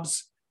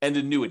jobs, and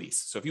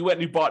annuities. So if you went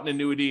and you bought an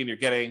annuity and you're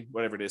getting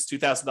whatever it is,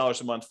 $2,000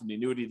 a month from the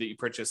annuity that you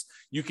purchased,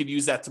 you could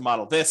use that to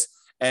model this.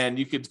 And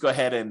you could go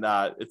ahead and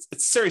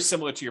it's very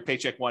similar to your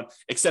paycheck one,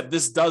 except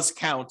this does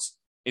count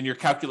in your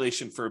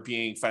calculation for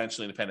being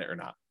financially independent or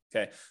not.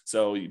 Okay,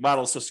 so you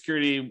model Social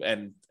Security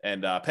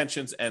and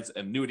pensions and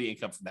annuity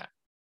income from that.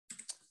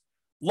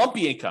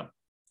 Lumpy income.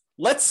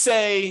 Let's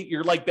say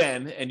you're like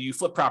Ben and you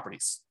flip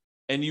properties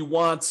and you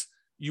want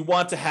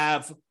to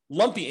have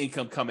lumpy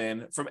income come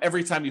in from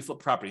every time you flip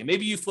property.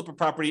 Maybe you flip a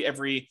property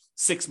every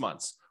 6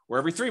 months or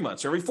every 3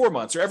 months or every 4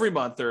 months or every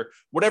month or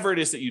whatever it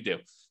is that you do.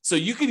 So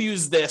you could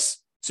use this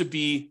to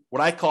be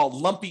what I call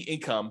lumpy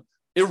income,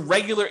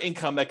 irregular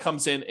income that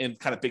comes in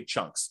kind of big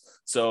chunks.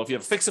 So if you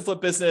have a fix and flip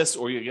business,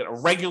 or you get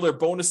irregular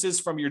bonuses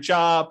from your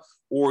job,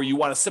 or you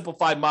want to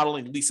simplify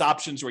modeling lease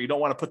options where you don't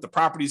want to put the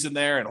properties in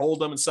there and hold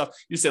them and stuff,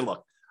 you say,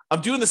 look,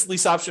 I'm doing this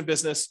lease option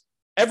business.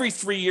 Every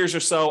 3 years or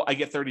so, I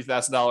get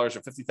 $30,000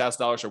 or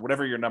 $50,000 or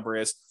whatever your number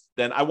is.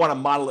 Then I want to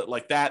model it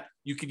like that.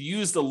 You could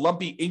use the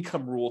lumpy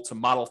income rule to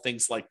model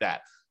things like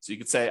that. So you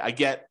could say, I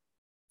get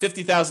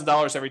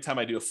 $50,000 every time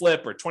I do a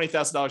flip, or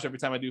 $20,000 every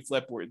time I do a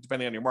flip, or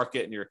depending on your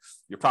market and your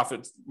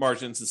profit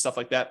margins and stuff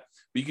like that.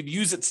 But you could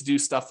use it to do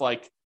stuff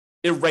like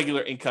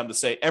irregular income to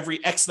say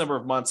every X number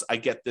of months, I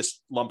get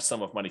this lump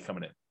sum of money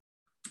coming in.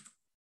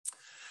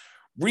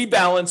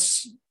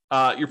 Rebalance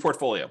your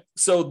portfolio.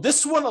 So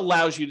this one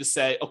allows you to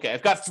say, okay,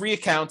 I've got 3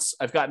 accounts.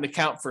 I've got an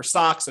account for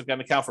stocks. I've got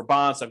an account for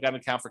bonds. I've got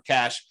an account for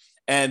cash.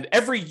 And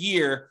every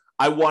year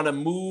I want to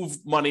move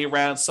money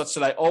around such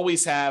that I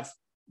always have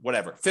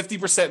whatever,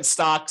 50% in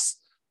stocks,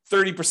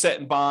 30%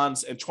 in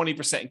bonds, and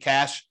 20% in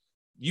cash.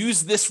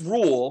 Use this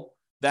rule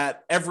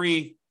that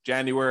every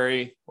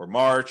January or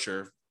March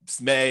or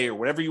May or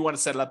whatever you want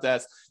to set it up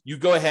as, you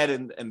go ahead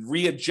and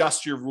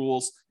readjust your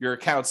rules, your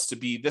accounts to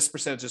be this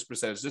percentage, this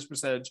percentage, this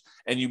percentage,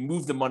 and you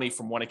move the money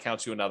from one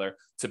account to another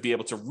to be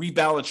able to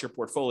rebalance your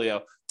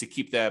portfolio to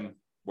keep them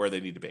where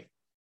they need to be.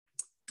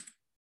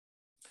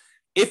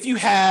 If you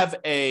have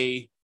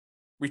a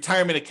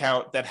retirement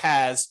account that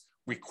has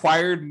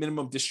required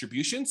minimum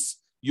distributions,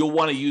 you'll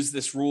want to use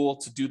this rule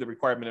to do the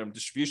required minimum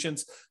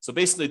distributions. So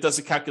basically it does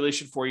a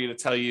calculation for you to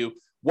tell you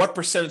what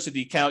percentage of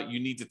the account you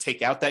need to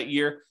take out that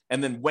year,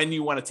 and then when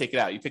you want to take it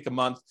out. You pick a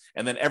month,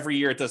 and then every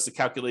year it does the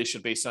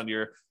calculation based on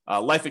your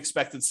life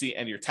expectancy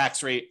and your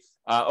tax rate.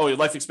 Your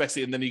life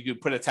expectancy, and then you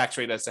could put a tax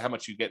rate as to how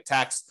much you get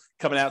taxed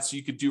coming out, so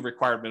you could do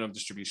required minimum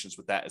distributions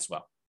with that as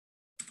well.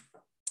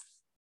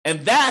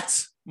 And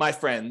that, my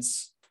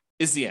friends,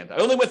 is the end. I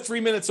only went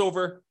 3 minutes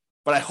over,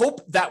 but I hope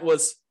that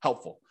was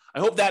helpful. I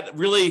hope that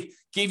really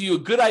gave you a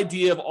good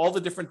idea of all the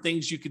different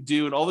things you could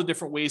do and all the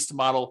different ways to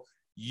model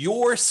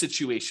your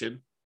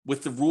situation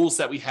with the rules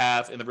that we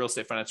have in the Real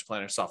Estate Financial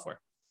Planner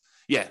software.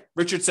 Yeah,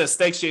 Richard says,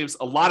 thanks, James.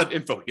 A lot of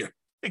info here.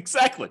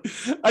 Exactly.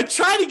 I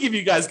try to give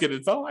you guys good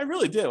info. I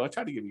really do. I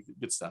try to give you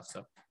good stuff.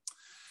 So,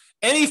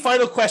 any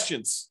final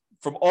questions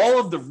from all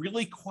of the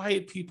really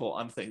quiet people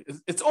on things?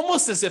 It's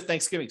almost as if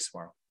Thanksgiving's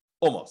tomorrow.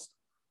 Almost.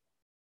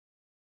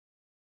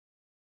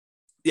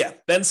 Yeah,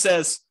 Ben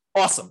says,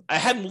 awesome. I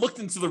hadn't looked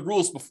into the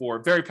rules before.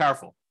 Very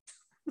powerful.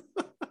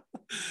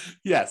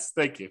 Yes,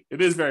 thank you.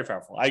 It is very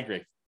powerful. I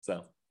agree.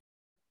 So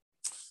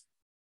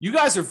you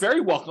guys are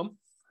very welcome.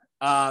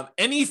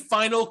 Any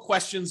final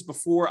questions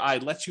before I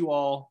let you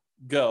all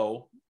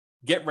go?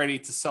 Get ready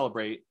to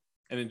celebrate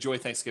and enjoy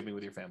Thanksgiving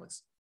with your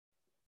families.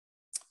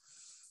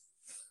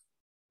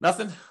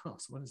 Nothing? Oh,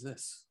 so what is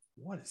this?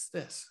 What is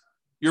this?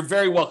 You're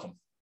very welcome.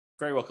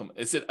 Very welcome.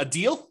 Is it a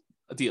deal?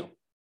 A deal.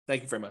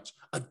 Thank you very much.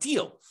 A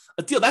deal.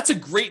 A deal. That's a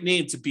great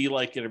name to be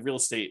like in a real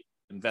estate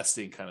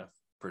investing kind of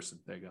person.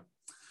 There you go.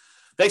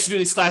 Thanks for doing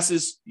these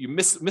classes. You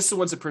miss the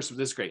ones in person, but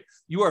this is great.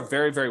 You are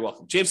very, very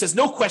welcome. James says,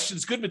 no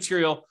questions, good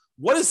material.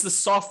 What is the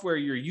software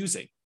you're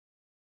using?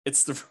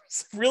 It's the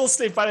Real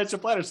Estate Financial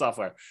Planner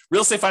software,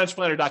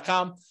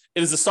 realestatefinancialplanner.com.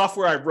 It is a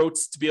software I wrote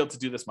to be able to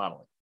do this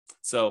modeling.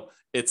 So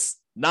it's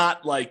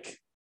not like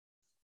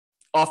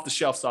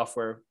off-the-shelf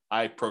software.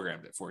 I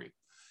programmed it for you.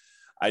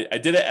 I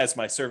did it as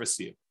my service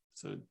to you.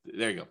 So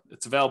there you go.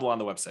 It's available on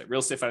the website,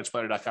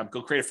 realestatefinancialplanner.com.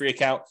 Go create a free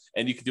account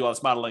and you can do all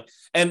this modeling.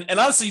 And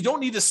honestly, you don't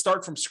need to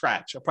start from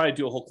scratch. I'll probably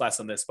do a whole class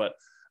on this, but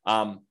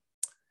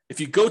if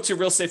you go to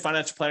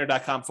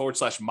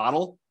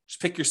realestatefinancialplanner.com/model,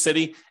 just pick your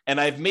city. And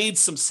I've made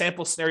some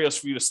sample scenarios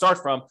for you to start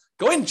from.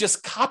 Go ahead and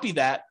just copy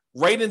that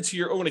right into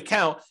your own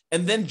account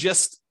and then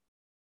just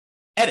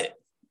edit.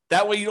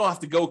 That way you don't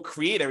have to go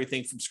create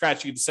everything from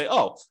scratch. You can say,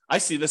 oh, I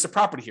see there's a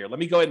property here. Let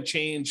me go ahead and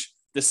change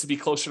this to be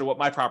closer to what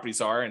my properties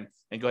are and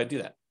go ahead and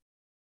do that.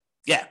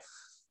 Yeah.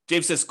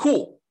 James says,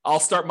 cool. I'll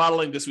start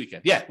modeling this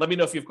weekend. Yeah. Let me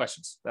know if you have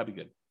questions. That'd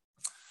be good.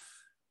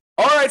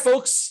 All right,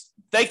 folks.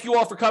 Thank you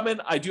all for coming.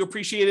 I do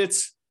appreciate it.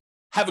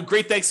 Have a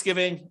great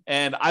Thanksgiving,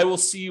 and I will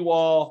see you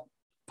all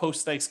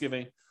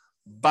post-Thanksgiving.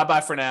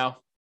 Bye-bye for now.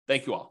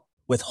 Thank you all.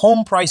 With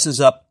home prices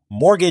up,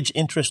 mortgage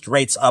interest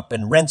rates up,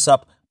 and rents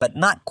up, but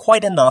not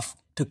quite enough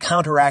to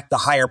counteract the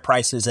higher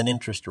prices and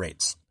interest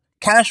rates.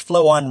 Cash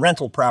flow on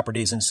rental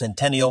properties in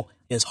Centennial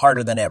is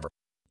harder than ever.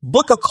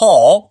 Book a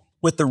call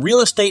with the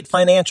Real Estate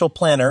Financial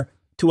Planner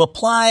to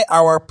apply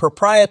our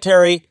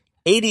proprietary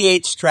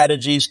 88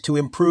 strategies to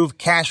improve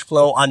cash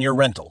flow on your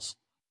rentals.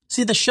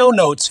 See the show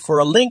notes for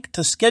a link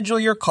to schedule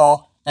your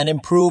call and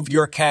improve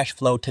your cash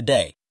flow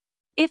today.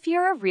 If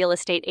you're a real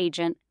estate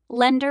agent,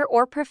 lender,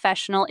 or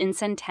professional in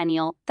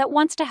Centennial that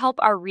wants to help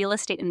our real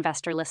estate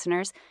investor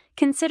listeners,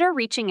 consider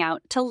reaching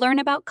out to learn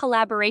about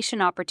collaboration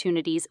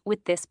opportunities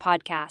with this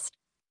podcast.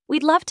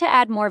 We'd love to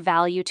add more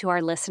value to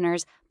our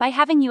listeners by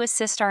having you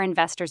assist our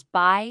investors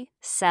buy,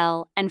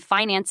 sell, and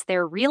finance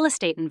their real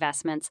estate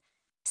investments.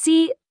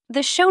 See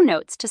the show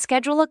notes to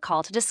schedule a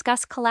call to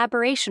discuss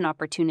collaboration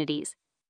opportunities.